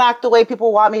 I don't act the way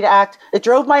people want me to act. It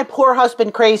drove my poor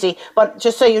husband crazy, but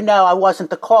just so you know, I wasn't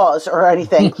the cause or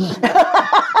anything.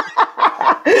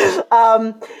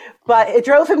 But it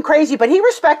drove him crazy, but he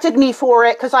respected me for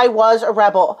it because I was a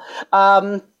rebel.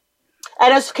 And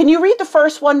can you read the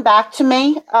first one back to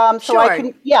me? Sure. I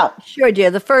can, yeah. Sure,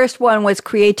 dear. The first one was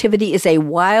creativity is a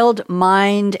wild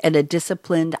mind and a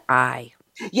disciplined eye.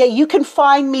 Yeah, you can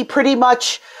find me pretty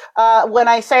much. When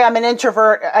I say I'm an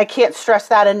introvert, I can't stress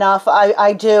that enough.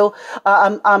 I do.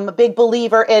 I'm a big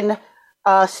believer in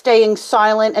staying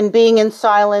silent and being in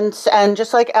silence. And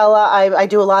just like Ella, I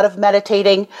do a lot of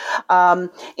meditating.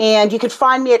 And you can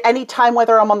find me at any time,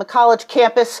 whether I'm on the college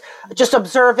campus, just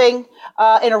observing,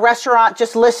 in a restaurant,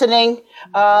 just listening,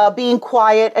 being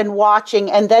quiet and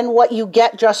watching. And then what you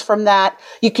get just from that,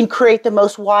 you can create the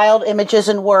most wild images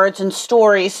and words and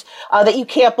stories that you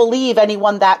can't believe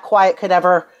anyone that quiet could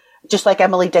ever. Just like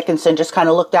Emily Dickinson just kind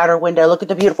of looked out her window, look at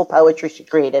the beautiful poetry she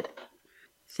created.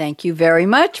 Thank you very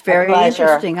much. Very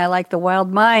interesting. I like the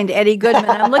wild mind. Eddie Goodman,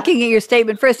 I'm looking at your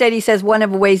statement. First, Eddie says one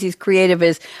of the ways he's creative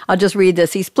is, I'll just read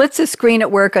this. He splits his screen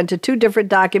at work onto 2 different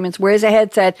documents, wears a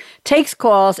headset, takes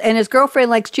calls, and his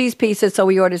girlfriend likes cheese pieces, so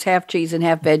he orders half cheese and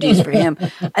half veggies for him.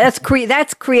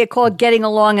 That's called getting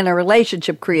along in a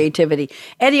relationship creativity.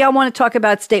 Eddie, I want to talk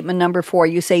about statement number 4.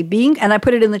 You say and I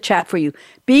put it in the chat for you,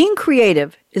 being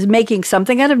creative is making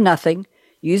something out of nothing,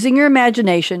 using your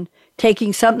imagination,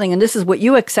 taking something, and this is what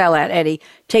you excel at, Eddie,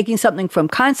 taking something from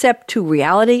concept to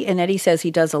reality. And Eddie says he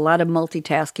does a lot of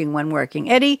multitasking when working.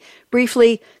 Eddie,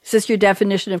 briefly, is this your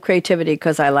definition of creativity?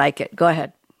 Because I like it. Go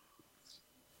ahead.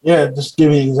 Yeah, just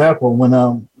give you an example.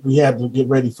 When we had to get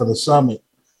ready for the summit,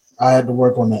 I had to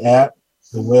work on the app,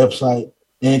 the website,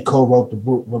 and co-wrote the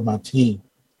book with my team.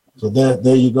 So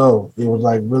there you go. It was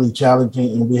like really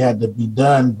challenging, and we had to be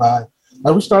done by,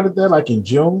 we started there like in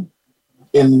June.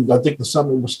 And I think the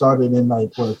summit was started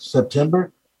in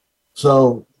September.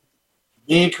 So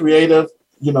being creative,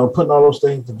 putting all those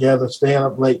things together, staying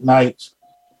up late nights,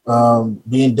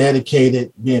 being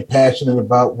dedicated, being passionate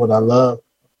about what I love,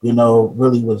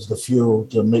 really was the fuel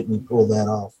to make me pull that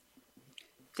off.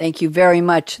 Thank you very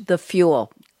much. The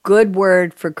fuel. Good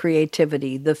word for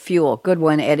creativity. The fuel. Good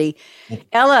one, Eddie.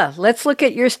 Ella, let's look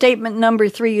at your statement number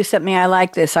 3 you sent me. I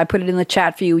like this. I put it in the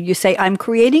chat for you. You say, I'm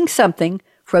creating something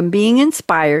from being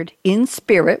inspired in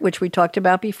spirit, which we talked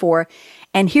about before.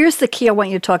 And here's the key I want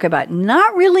you to talk about.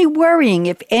 Not really worrying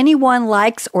if anyone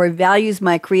likes or values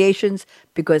my creations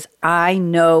because I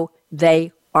know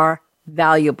they are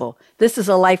valuable. This is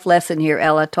a life lesson here,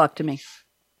 Ella. Talk to me.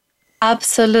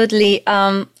 Absolutely.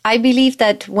 I believe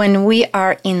that when we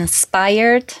are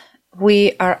inspired,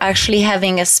 we are actually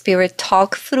having a spirit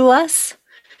talk through us.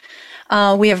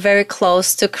 We are very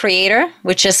close to Creator,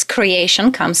 which is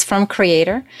creation, comes from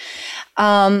Creator.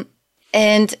 And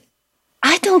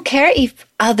I don't care if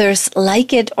others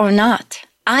like it or not.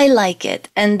 I like it.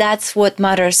 And that's what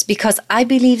matters, because I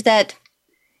believe that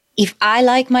if I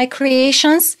like my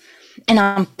creations and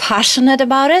I'm passionate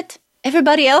about it,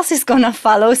 everybody else is going to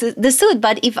follow the suit.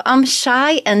 But if I'm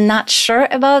shy and not sure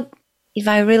about if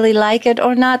I really like it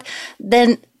or not,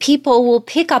 then people will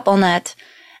pick up on that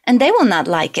and they will not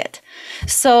like it.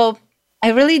 So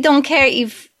I really don't care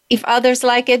if others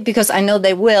like it, because I know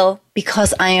they will,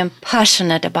 because I am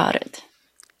passionate about it.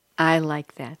 I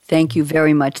like that. Thank you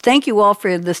very much. Thank you all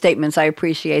for the statements. I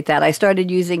appreciate that. I started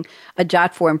using a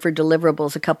jot form for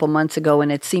deliverables a couple months ago,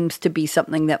 and it seems to be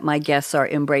something that my guests are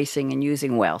embracing and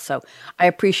using well. So I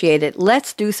appreciate it.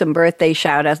 Let's do some birthday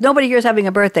shout-outs. Nobody here is having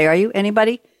a birthday, are you?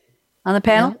 Anybody on the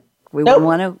panel? We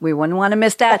wouldn't want to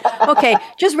miss that. Okay,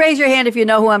 just raise your hand if you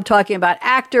know who I'm talking about.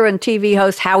 Actor and TV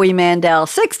host Howie Mandel,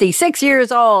 66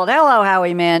 years old. Hello,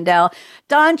 Howie Mandel.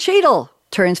 Don Cheadle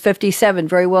turns 57,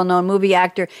 very well-known movie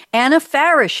actor. Anna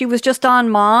Faris, she was just on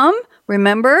Mom,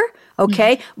 remember?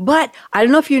 Okay, but I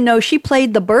don't know if you know, she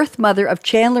played the birth mother of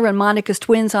Chandler and Monica's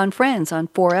twins on Friends on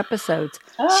 4 episodes.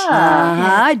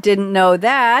 I didn't know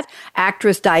that.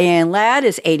 Actress Diane Ladd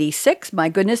is 86. My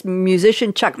goodness.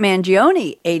 Musician Chuck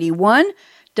Mangione, 81.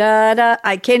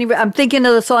 I can't even, I'm thinking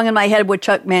of the song in my head what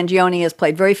Chuck Mangione has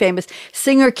played. Very famous.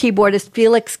 Singer-keyboardist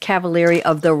Felix Cavalieri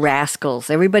of the Rascals.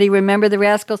 Everybody remember the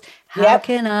Rascals? How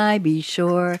can I be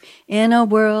sure in a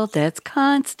world that's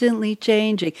constantly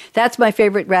changing? That's my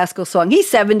favorite Rascals song. He's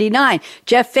 79.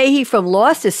 Jeff Fahey from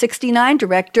Lost is 69.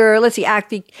 Director,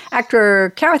 actor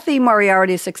Kathy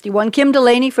Moriarty is 61. Kim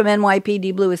Delaney from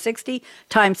NYPD Blue is 60.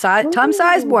 Tom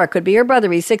Sizemore could be her brother.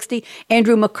 He's 60.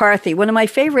 Andrew McCarthy, one of my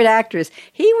favorite actors.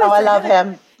 He was. I love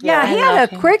him. Yeah, he had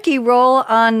a quirky role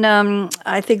on,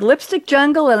 I think, Lipstick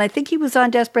Jungle, and I think he was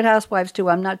on Desperate Housewives, too.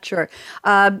 I'm not sure.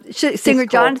 Singer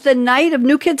Jonathan Knight of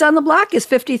New Kids on the Block is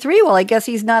 53. Well, I guess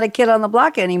he's not a kid on the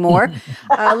block anymore.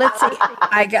 Let's see.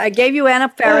 I gave you Anna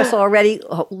Faris already.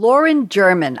 Lauren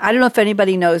German. I don't know if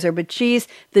anybody knows her, but she's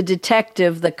the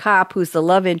detective, the cop who's the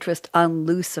love interest on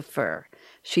Lucifer.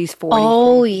 She's 40.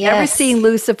 Oh, yes. Ever seen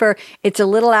Lucifer? It's a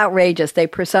little outrageous. They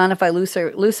personify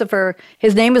Lucifer.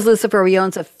 His name is Lucifer. He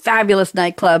owns a fabulous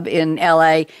nightclub in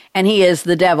L.A., and he is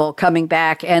the devil coming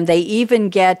back. And they even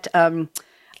get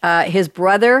his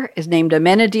brother is named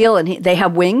Amenadiel, and they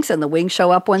have wings, and the wings show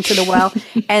up once in a while.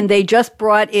 And they just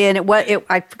brought in,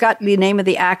 I forgot the name of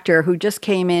the actor who just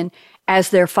came in as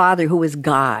their father, who is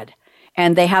God.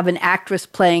 And they have an actress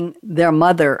playing their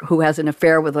mother who has an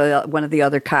affair with one of the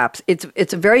other cops.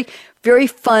 It's a very, very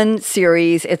fun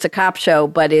series. It's a cop show,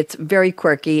 but it's very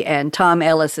quirky. And Tom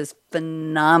Ellis is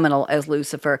phenomenal as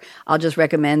Lucifer. I'll just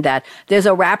recommend that. There's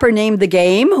a rapper named The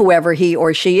Game, whoever he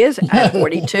or she is, at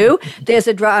 42.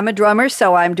 I'm a drummer,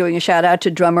 so I'm doing a shout out to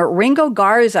drummer Ringo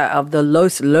Garza of the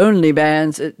Los Lonely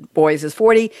Boys is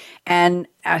 40. And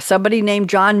somebody named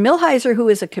John Milheiser, who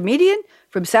is a comedian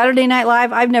from Saturday Night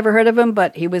Live. I've never heard of him,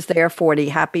 but he was there, 40.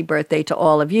 Happy birthday to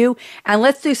all of you. And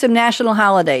let's do some national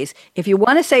holidays. If you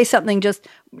want to say something, just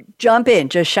jump in,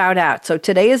 just shout out. So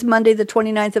today is Monday, the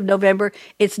 29th of November.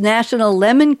 It's National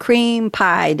Lemon Cream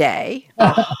Pie Day.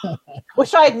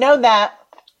 Wish I had known that.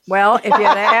 Well, if you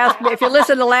had asked me, if you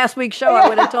listened to last week's show, I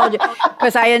would have told you,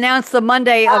 because I announced the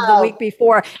Monday of the week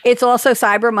before. It's also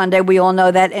Cyber Monday. We all know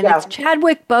that. And it's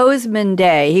Chadwick Boseman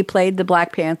Day. He played the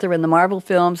Black Panther in the Marvel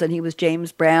films, and he was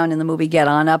James Brown in the movie Get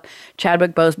On Up.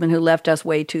 Chadwick Boseman, who left us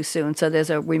way too soon. So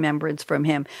there's a remembrance from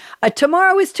him.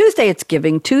 Tomorrow is Tuesday. It's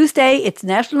Giving Tuesday. It's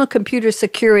National Computer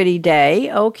Security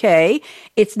Day. Okay.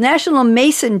 It's National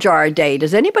Mason Jar Day.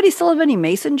 Does anybody still have any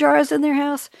mason jars in their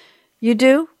house? You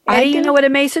do? Eddie, you know what a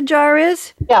mason jar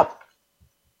is? Yep.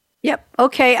 Yep.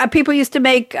 Okay. People used to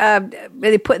make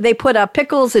they put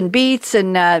pickles and beets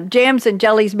and jams and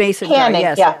jellies mason jar.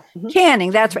 Yes. Yeah. Mm-hmm.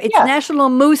 Canning. That's right. It's National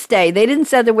Mousse Day. They didn't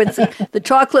say there was the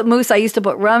chocolate mousse. I used to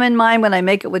put rum in mine when I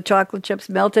make it with chocolate chips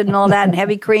melted and all that and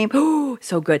heavy cream. Oh,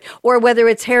 so good. Or whether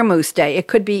it's hair mousse day. It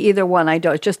could be either one. I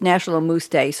don't. It's just National Mousse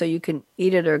Day, so you can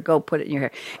eat it or go put it in your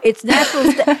hair. It's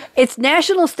it's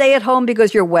National Stay at Home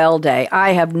Because You're Well Day.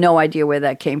 I have no idea where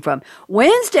that came from.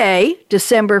 Wednesday,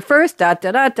 December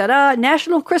 1st.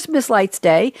 National Christmas Lights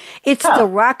Day. It's the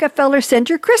Rockefeller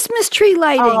Center Christmas tree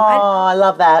lighting. Oh, I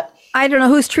love that. I don't know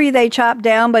whose tree they chopped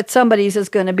down, but somebody's is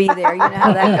going to be there. You know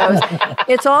how that goes.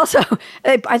 It's also,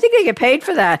 I think they get paid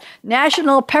for that.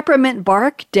 National Peppermint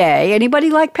Bark Day. Anybody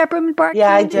like peppermint bark?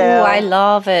 Yeah, I do. I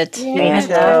love it. Me too.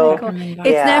 Cool.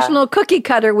 It's National Cookie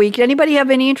Cutter Week. Anybody have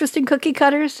any interesting cookie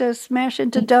cutters to smash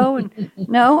into dough?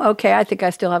 No? Okay, I think I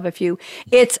still have a few.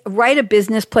 It's Write a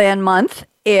Business Plan Month.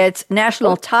 It's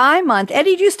National Tie Month.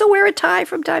 Eddie, do you still wear a tie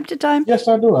from time to time? Yes,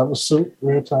 I do. I have a suit,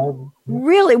 wear a tie.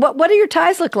 Really? What do your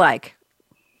ties look like?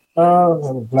 I have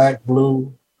a black,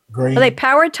 blue, green. Are they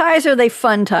power ties or are they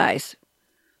fun ties?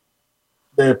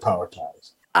 They're power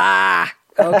ties. Ah,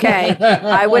 okay.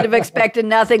 I would have expected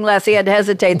nothing less. He had to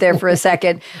hesitate there for a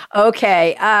second.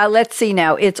 Okay, let's see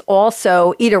now. It's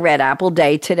also Eat a Red Apple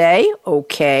Day today.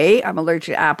 Okay, I'm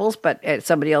allergic to apples, but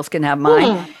somebody else can have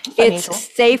mine.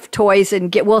 It's Safe Toys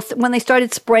and when they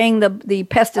started spraying the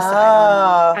pesticide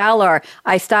on Alar,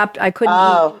 I stopped. I couldn't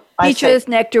eat. Peaches,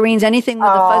 nectarines, anything with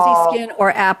a fuzzy skin,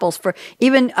 or apples. For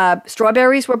even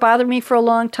strawberries were bothering me for a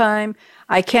long time.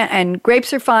 I can't, and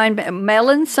grapes are fine. But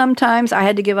melons sometimes. I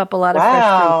had to give up a lot of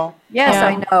fresh fruit. Yes,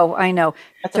 yeah. I know.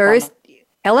 Thursday,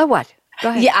 Ella, what? Go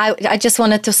ahead. Yeah, I just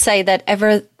wanted to say that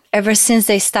ever since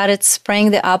they started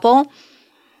spraying the apple,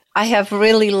 I have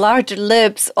really large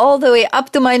lips all the way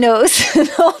up to my nose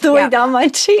and all the way down my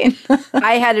chin.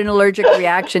 I had an allergic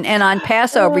reaction. And on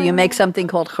Passover, you make something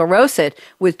called charoset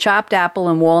with chopped apple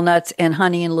and walnuts and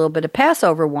honey and a little bit of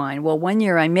Passover wine. Well, one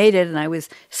year I made it, and I was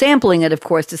sampling it, of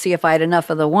course, to see if I had enough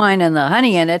of the wine and the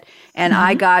honey in it. And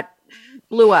I got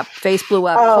face blew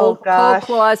up, cold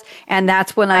claws, and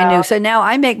that's when I knew. So now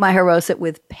I make my charoset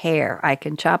with pear. I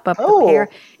can chop up the pear.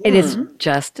 It is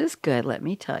just as good, let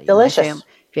me tell you. Delicious.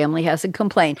 Family hasn't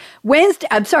complained.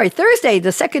 Thursday, the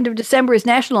 2nd of December is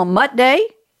National Mutt Day.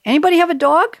 Anybody have a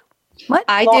dog? Mutt?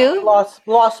 I do.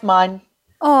 Lost mine.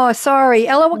 Oh, sorry.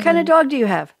 Ella, what kind of dog do you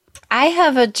have? I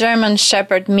have a German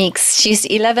Shepherd mix. She's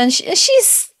 11.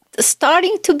 She's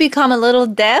starting to become a little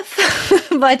deaf,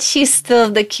 but she's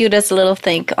still the cutest little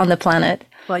thing on the planet.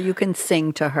 Well, you can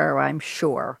sing to her, I'm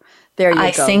sure. There you go.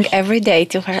 I sing every day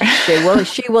to her.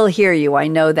 She will hear you. I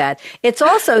know that. It's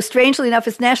also, strangely enough,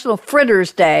 it's National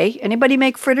Fritters Day. Anybody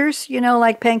make fritters?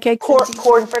 Like pancakes? Corn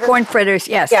fritters? Corn fritters,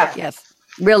 yes. Yeah. Yes.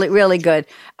 Really, really good.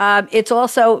 It's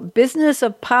also Business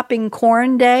of Popping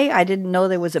Corn Day. I didn't know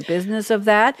there was a business of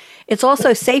that. It's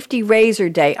also Safety Razor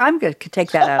Day. I'm going to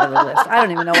take that out of the list. I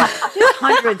don't even know why. There's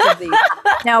hundreds of these.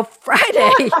 Now, Friday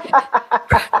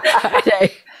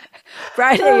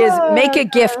is Make a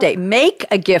Gift Day. Make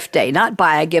a gift day, not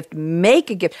buy a gift. Make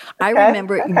a gift. I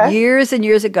remember years and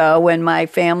years ago when my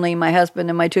family, my husband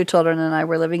and my 2 children and I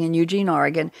were living in Eugene,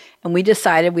 Oregon, and we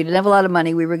decided we didn't have a lot of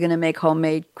money. We were going to make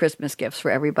homemade Christmas gifts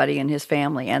for everybody in his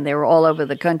family, and they were all over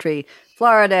the country,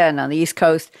 Florida and on the East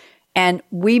Coast. And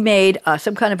we made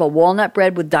some kind of a walnut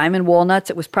bread with diamond walnuts.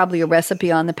 It was probably a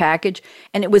recipe on the package.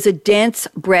 And it was a dense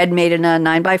bread made in a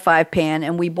 9x5 pan.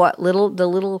 And we bought the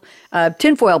little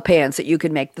tinfoil pans that you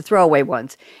could make, the throwaway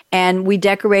ones. And we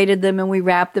decorated them and we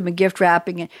wrapped them in gift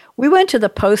wrapping. And we went to the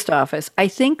post office. I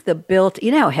think the bill,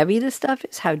 you know how heavy this stuff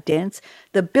is, how dense?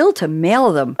 The bill to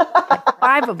mail them, like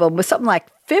 5 of them, was something like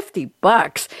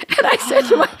 $50. And I said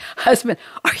to my husband,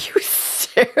 "Are you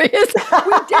serious?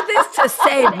 We did this to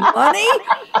save money?"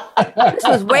 This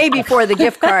was way before the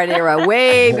gift card era,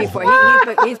 way before.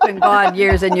 He's been gone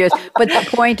years and years. But the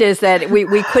point is that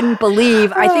we couldn't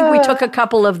believe. I think we took a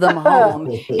couple of them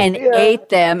home and ate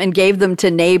them and gave them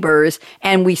to neighbors.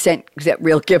 And we sent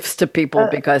real gifts to people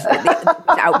because it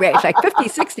was outrageous. Like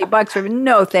 $50-$60 for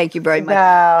no, thank you very much.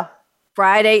 No.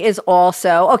 Friday is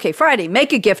also, Friday,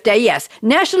 Make a Gift Day, yes.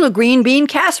 National Green Bean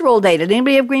Casserole Day. Did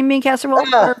anybody have green bean casserole?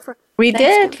 We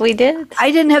did. I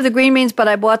didn't have the green beans, but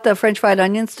I bought the French fried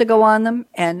onions to go on them,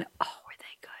 and were they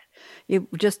good.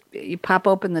 You pop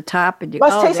open the top and you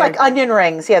taste like onion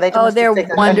rings. Yeah, they're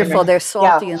wonderful. They're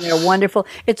salty and they're wonderful.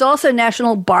 It's also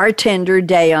National Bartender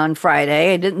Day on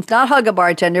Friday. It's not hug a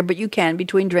bartender, but you can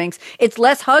between drinks. It's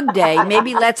Let's Hug Day.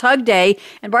 Maybe Let's Hug Day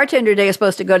and Bartender Day are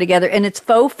supposed to go together. And it's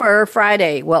Faux Fur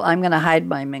Friday. Well, I'm going to hide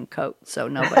my mink coat so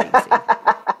nobody sees.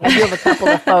 I do have a couple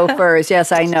of faux furs.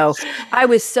 Yes, I know. I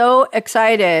was so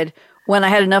excited when I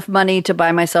had enough money to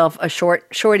buy myself a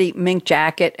shorty mink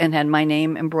jacket and had my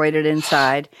name embroidered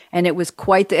inside. And it was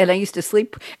and I used to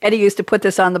sleep. Eddie used to put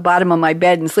this on the bottom of my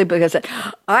bed and sleep because I said,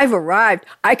 "I've arrived.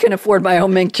 I can afford my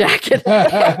own mink jacket."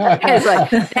 And it's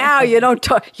like, now you don't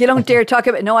dare talk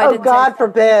about it. No, I didn't. God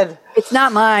forbid. It's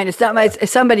not mine. It's not mine.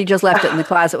 Somebody just left it in the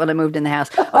closet when I moved in the house.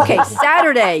 Okay,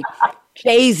 Saturday.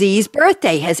 Jay-Z's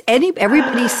birthday. Has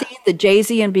everybody seen the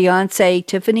Jay-Z and Beyonce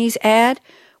Tiffany's ad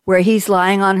where he's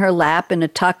lying on her lap in a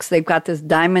tux? They've got this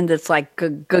diamond that's like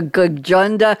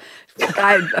Gunda,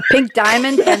 a pink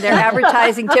diamond, and they're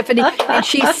advertising Tiffany, and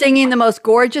she's singing the most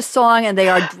gorgeous song, and they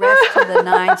are dressed to the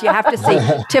nines. You have to see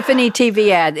Tiffany TV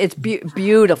ad. It's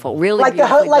beautiful, really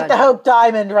beautiful. Like the Hope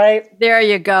Diamond, right? There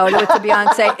you go. No, it's a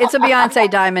Beyonce. It's a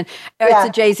Beyonce diamond. It's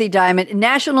a Jay-Z diamond.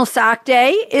 National Sock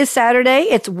Day is Saturday.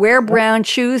 It's Wear Brown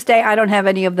Shoes Day. I don't have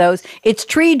any of those. It's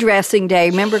Tree Dressing Day.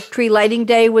 Remember, Tree Lighting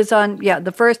Day was on.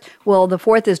 The first. Well, the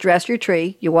fourth is Dress Your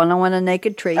Tree. You want to want a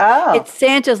naked tree. Oh. It's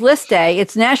Santa's List Day.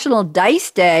 It's National Dice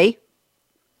Day.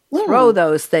 Throw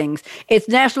those things. It's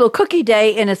National Cookie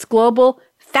Day, and it's Global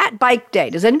Fat Bike Day.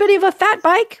 Does anybody have a fat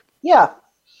bike? Yeah.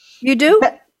 You do?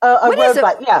 A road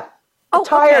bike, yeah. Oh,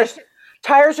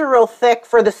 tires are real thick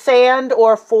for the sand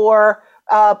or for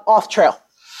off trail.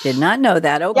 Did not know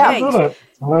that. Okay. Yeah, I know that.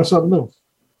 I learned something new.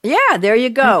 Yeah, there you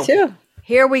go. Me too.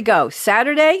 Here we go.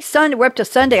 Saturday, Sunday, we're up to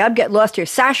Sunday. I'm getting lost here.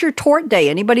 Sacher Torte Day.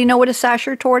 Anybody know what a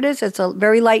Sacher Torte is? It's a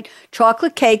very light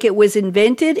chocolate cake. It was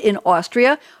invented in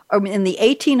Austria in the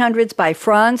 1800s by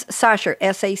Franz Sacher,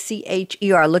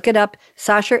 S-A-C-H-E-R. Look it up.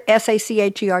 Sacher,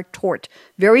 S-A-C-H-E-R, Torte.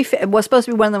 It was supposed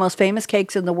to be one of the most famous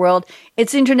cakes in the world.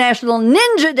 It's International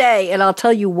Ninja Day, and I'll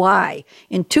tell you why.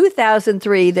 In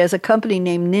 2003, there's a company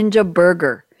named Ninja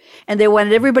Burger. And they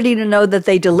wanted everybody to know that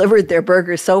they delivered their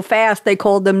burgers so fast, they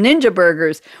called them Ninja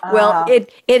Burgers. Well,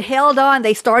 it held on.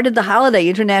 They started the holiday,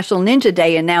 International Ninja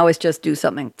Day, and now it's just do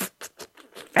something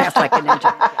fast like a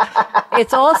ninja.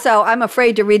 It's also, I'm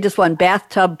afraid to read this one,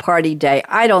 Bathtub Party Day.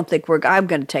 I don't think I'm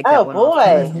going to take that one off.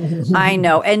 Oh, boy. I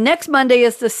know. And next Monday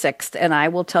is the 6th, and I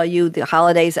will tell you the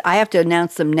holidays. I have to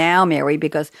announce them now, Mary,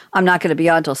 because I'm not going to be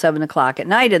on until 7 o'clock at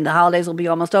night, and the holidays will be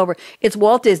almost over. It's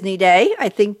Walt Disney Day. I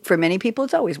think for many people,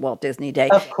 it's always Walt Disney Day.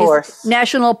 Of course. It's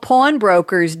National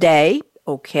Pawnbrokers Day.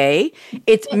 Okay.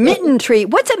 It's Mitten Tree.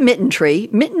 What's a Mitten Tree?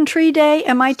 Mitten Tree Day,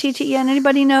 M-I-T-T-E-N.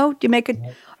 Anybody know? Do you make it?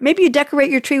 Maybe you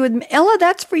decorate your tree with, Ella,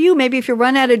 that's for you. Maybe if you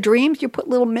run out of dreams, you put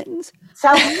little mittens.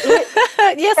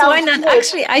 Yes, why not?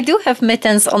 Actually, I do have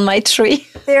mittens on my tree.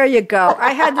 There you go.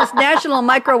 I had this National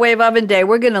Microwave Oven Day.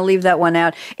 We're going to leave that one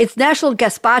out. It's National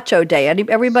Gazpacho Day.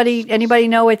 Anybody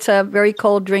know it's a very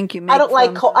cold drink you make? I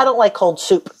don't like cold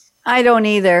soup. I don't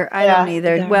either. I don't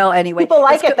either. Well, anyway. People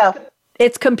like it, though.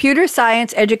 It's Computer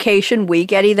Science Education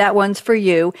Week. Eddie, that one's for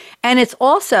you. And it's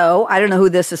also, I don't know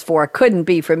who this is for, it couldn't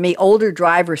be for me, Older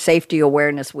Driver Safety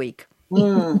Awareness Week. Good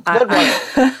one.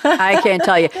 I can't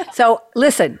tell you. So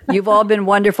listen, you've all been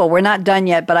wonderful. We're not done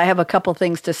yet, but I have a couple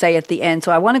things to say at the end.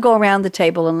 So I want to go around the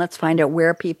table and let's find out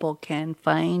where people can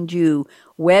find you.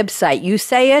 Website. You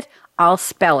say it, I'll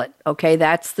spell it. Okay,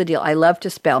 that's the deal. I love to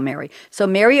spell, Mary. So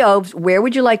Mary Oves, where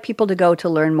would you like people to go to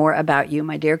learn more about you,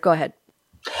 my dear? Go ahead.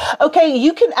 Okay,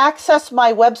 you can access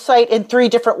my website in 3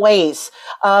 different ways.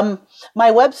 My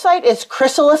website is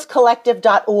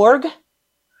chrysaliscollective.org.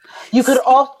 You could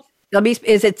all...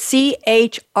 Is it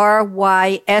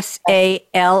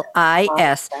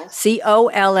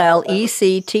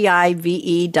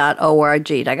CHRYSALISCOLLECTIVE.org?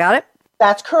 Did I got it?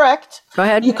 That's correct. Go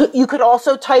ahead. You could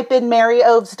also type in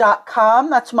maryoves.com.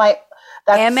 That's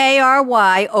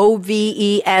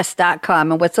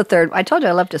MARYOVES.com. And what's the third? I told you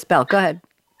I love to spell. Go ahead.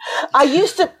 I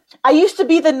used to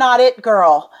be the not it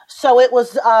girl. So it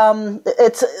was,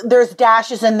 there's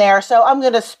dashes in there. So I'm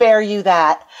going to spare you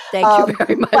that. Thank you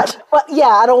very much. But yeah,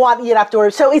 I don't want you to have to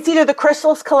worry. So it's either the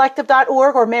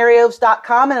chrysaliscollective.org or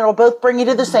maryoves.com, and it'll both bring you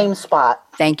to the same spot.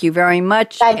 Thank you very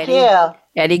much. Thank you.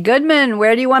 Eddie Goodman,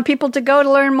 where do you want people to go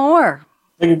to learn more?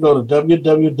 They can go to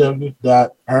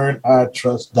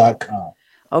www.earnitrust.com.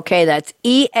 Okay, that's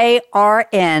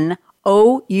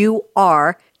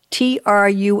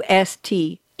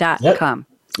EARNOURTRUST.com.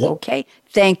 Yep. Okay,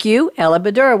 thank you. Ella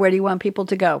Badura, where do you want people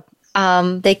to go?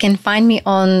 They can find me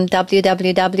on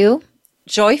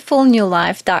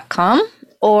www.joyfulnewlife.com,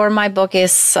 or my book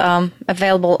is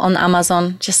available on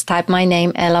Amazon. Just type my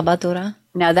name, Ella Badura.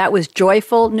 Now, that was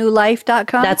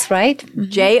joyfulnewlife.com? That's right. Mm-hmm.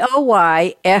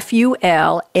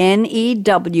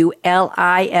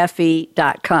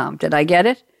 JOYFULNEWLIFE.com. Did I get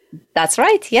it? That's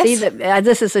right, yes. See,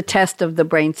 this is a test of the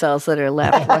brain cells that are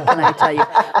left. What can I tell you?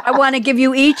 I want to give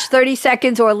you each 30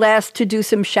 seconds or less to do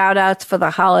some shout-outs for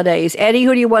the holidays. Eddie,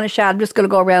 who do you want to shout? I'm just going to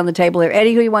go around the table here.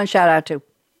 Eddie, who do you want to shout out to?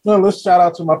 Well, let's shout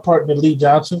out to my partner, Lee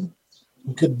Johnson.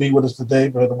 He couldn't be with us today,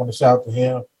 but I want to shout out to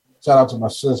him. Shout out to my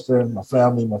sister and my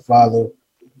family, my father,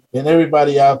 and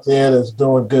everybody out there that's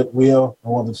doing goodwill. I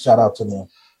want to shout out to them.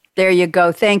 There you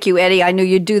go. Thank you, Eddie. I knew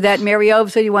you'd do that. Mary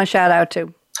Oves, who do you want to shout out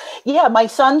to? Yeah, my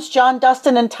sons, John,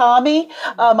 Dustin, and Tommy.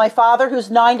 My father,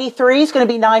 who's 93, is going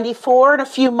to be 94 in a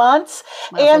few months.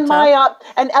 And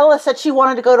and Ella said she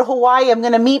wanted to go to Hawaii. I'm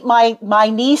going to meet my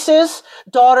niece's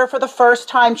daughter for the first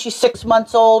time. She's 6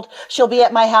 months old. She'll be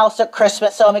at my house at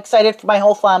Christmas. So I'm excited for my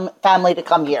whole family to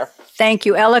come here. Thank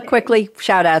you. Ella, quickly,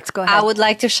 shout-outs. Go ahead. I would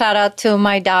like to shout out to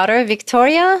my daughter,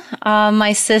 Victoria,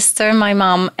 my sister, my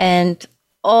mom, and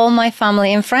all my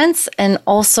family and friends, and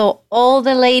also all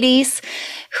the ladies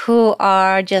who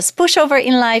are just pushover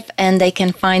in life and they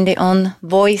can find their own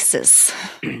voices.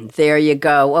 There you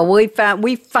go. Well, we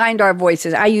find our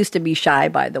voices. I used to be shy,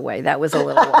 by the way. That was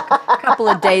a couple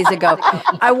of days ago.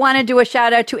 I want to do a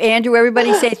shout out to Andrew.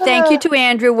 Everybody say thank you to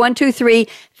Andrew. 1, 2, 3.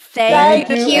 Thank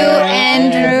you,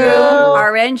 Andrew.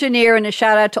 Our engineer, and a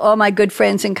shout out to all my good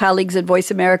friends and colleagues at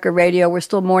Voice America Radio. We're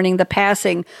still mourning the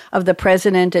passing of the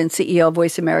president and CEO of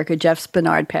Voice America. Jeff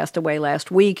Spinard passed away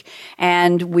last week,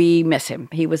 and we miss him.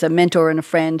 He was a mentor and a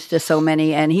friend to so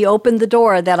many, and he opened the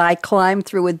door that I climbed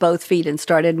through with both feet and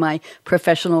started my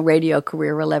professional radio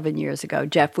career 11 years ago.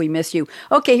 Jeff, we miss you.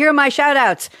 Okay, here are my shout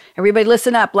outs. Everybody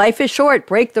listen up. Life is short.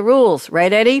 Break the rules.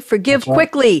 Right, Eddie? Forgive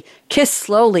quickly. Kiss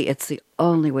slowly. It's the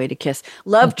only way to kiss.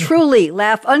 Love truly.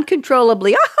 Laugh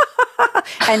uncontrollably.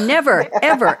 And never,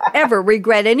 ever, ever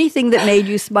regret anything that made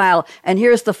you smile. And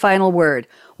here's the final word.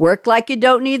 Work like you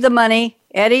don't need the money.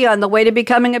 Eddie, on the way to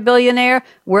becoming a billionaire,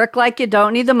 work like you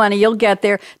don't need the money. You'll get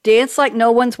there. Dance like no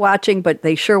one's watching, but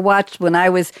they sure watched when I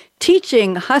was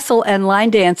teaching hustle and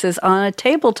line dances on a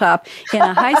tabletop in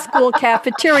a high school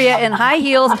cafeteria in high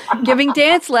heels, giving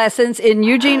dance lessons in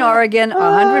Eugene, Oregon,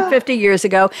 150 years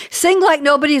ago. Sing like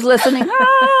nobody's listening.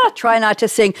 Try not to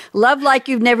sing. Love like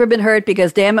you've never been hurt,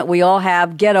 because damn it, we all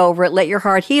have. Get over it. Let your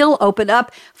heart heal. Open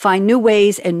up. Find new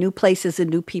ways and new places and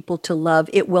new people to love.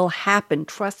 It will happen.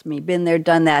 Trust me. Been there,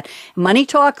 done that. Money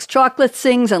talks, chocolate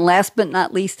sings, and last but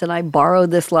not least, and I borrowed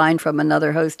this line from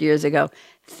another host years ago,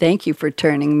 thank you for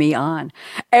turning me on.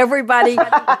 Everybody,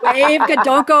 wave.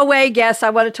 Don't go away, guests.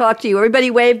 I want to talk to you. Everybody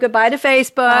wave goodbye to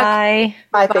Facebook. Bye.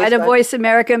 Bye, Bye to Voice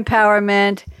America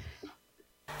Empowerment.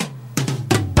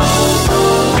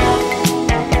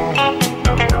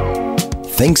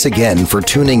 Thanks again for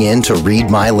tuning in to Read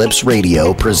My Lips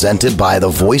Radio, presented by the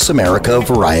Voice America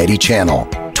Variety Channel.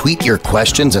 Tweet your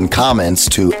questions and comments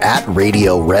to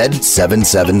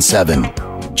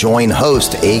 @RadioRed777. Join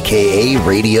host aka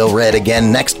Radio Red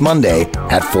again next Monday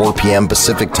at 4 p.m.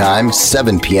 Pacific Time,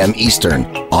 7 p.m. Eastern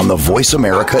on the Voice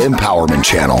America Empowerment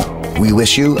Channel. We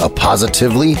wish you a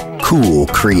positively cool,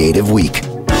 creative week.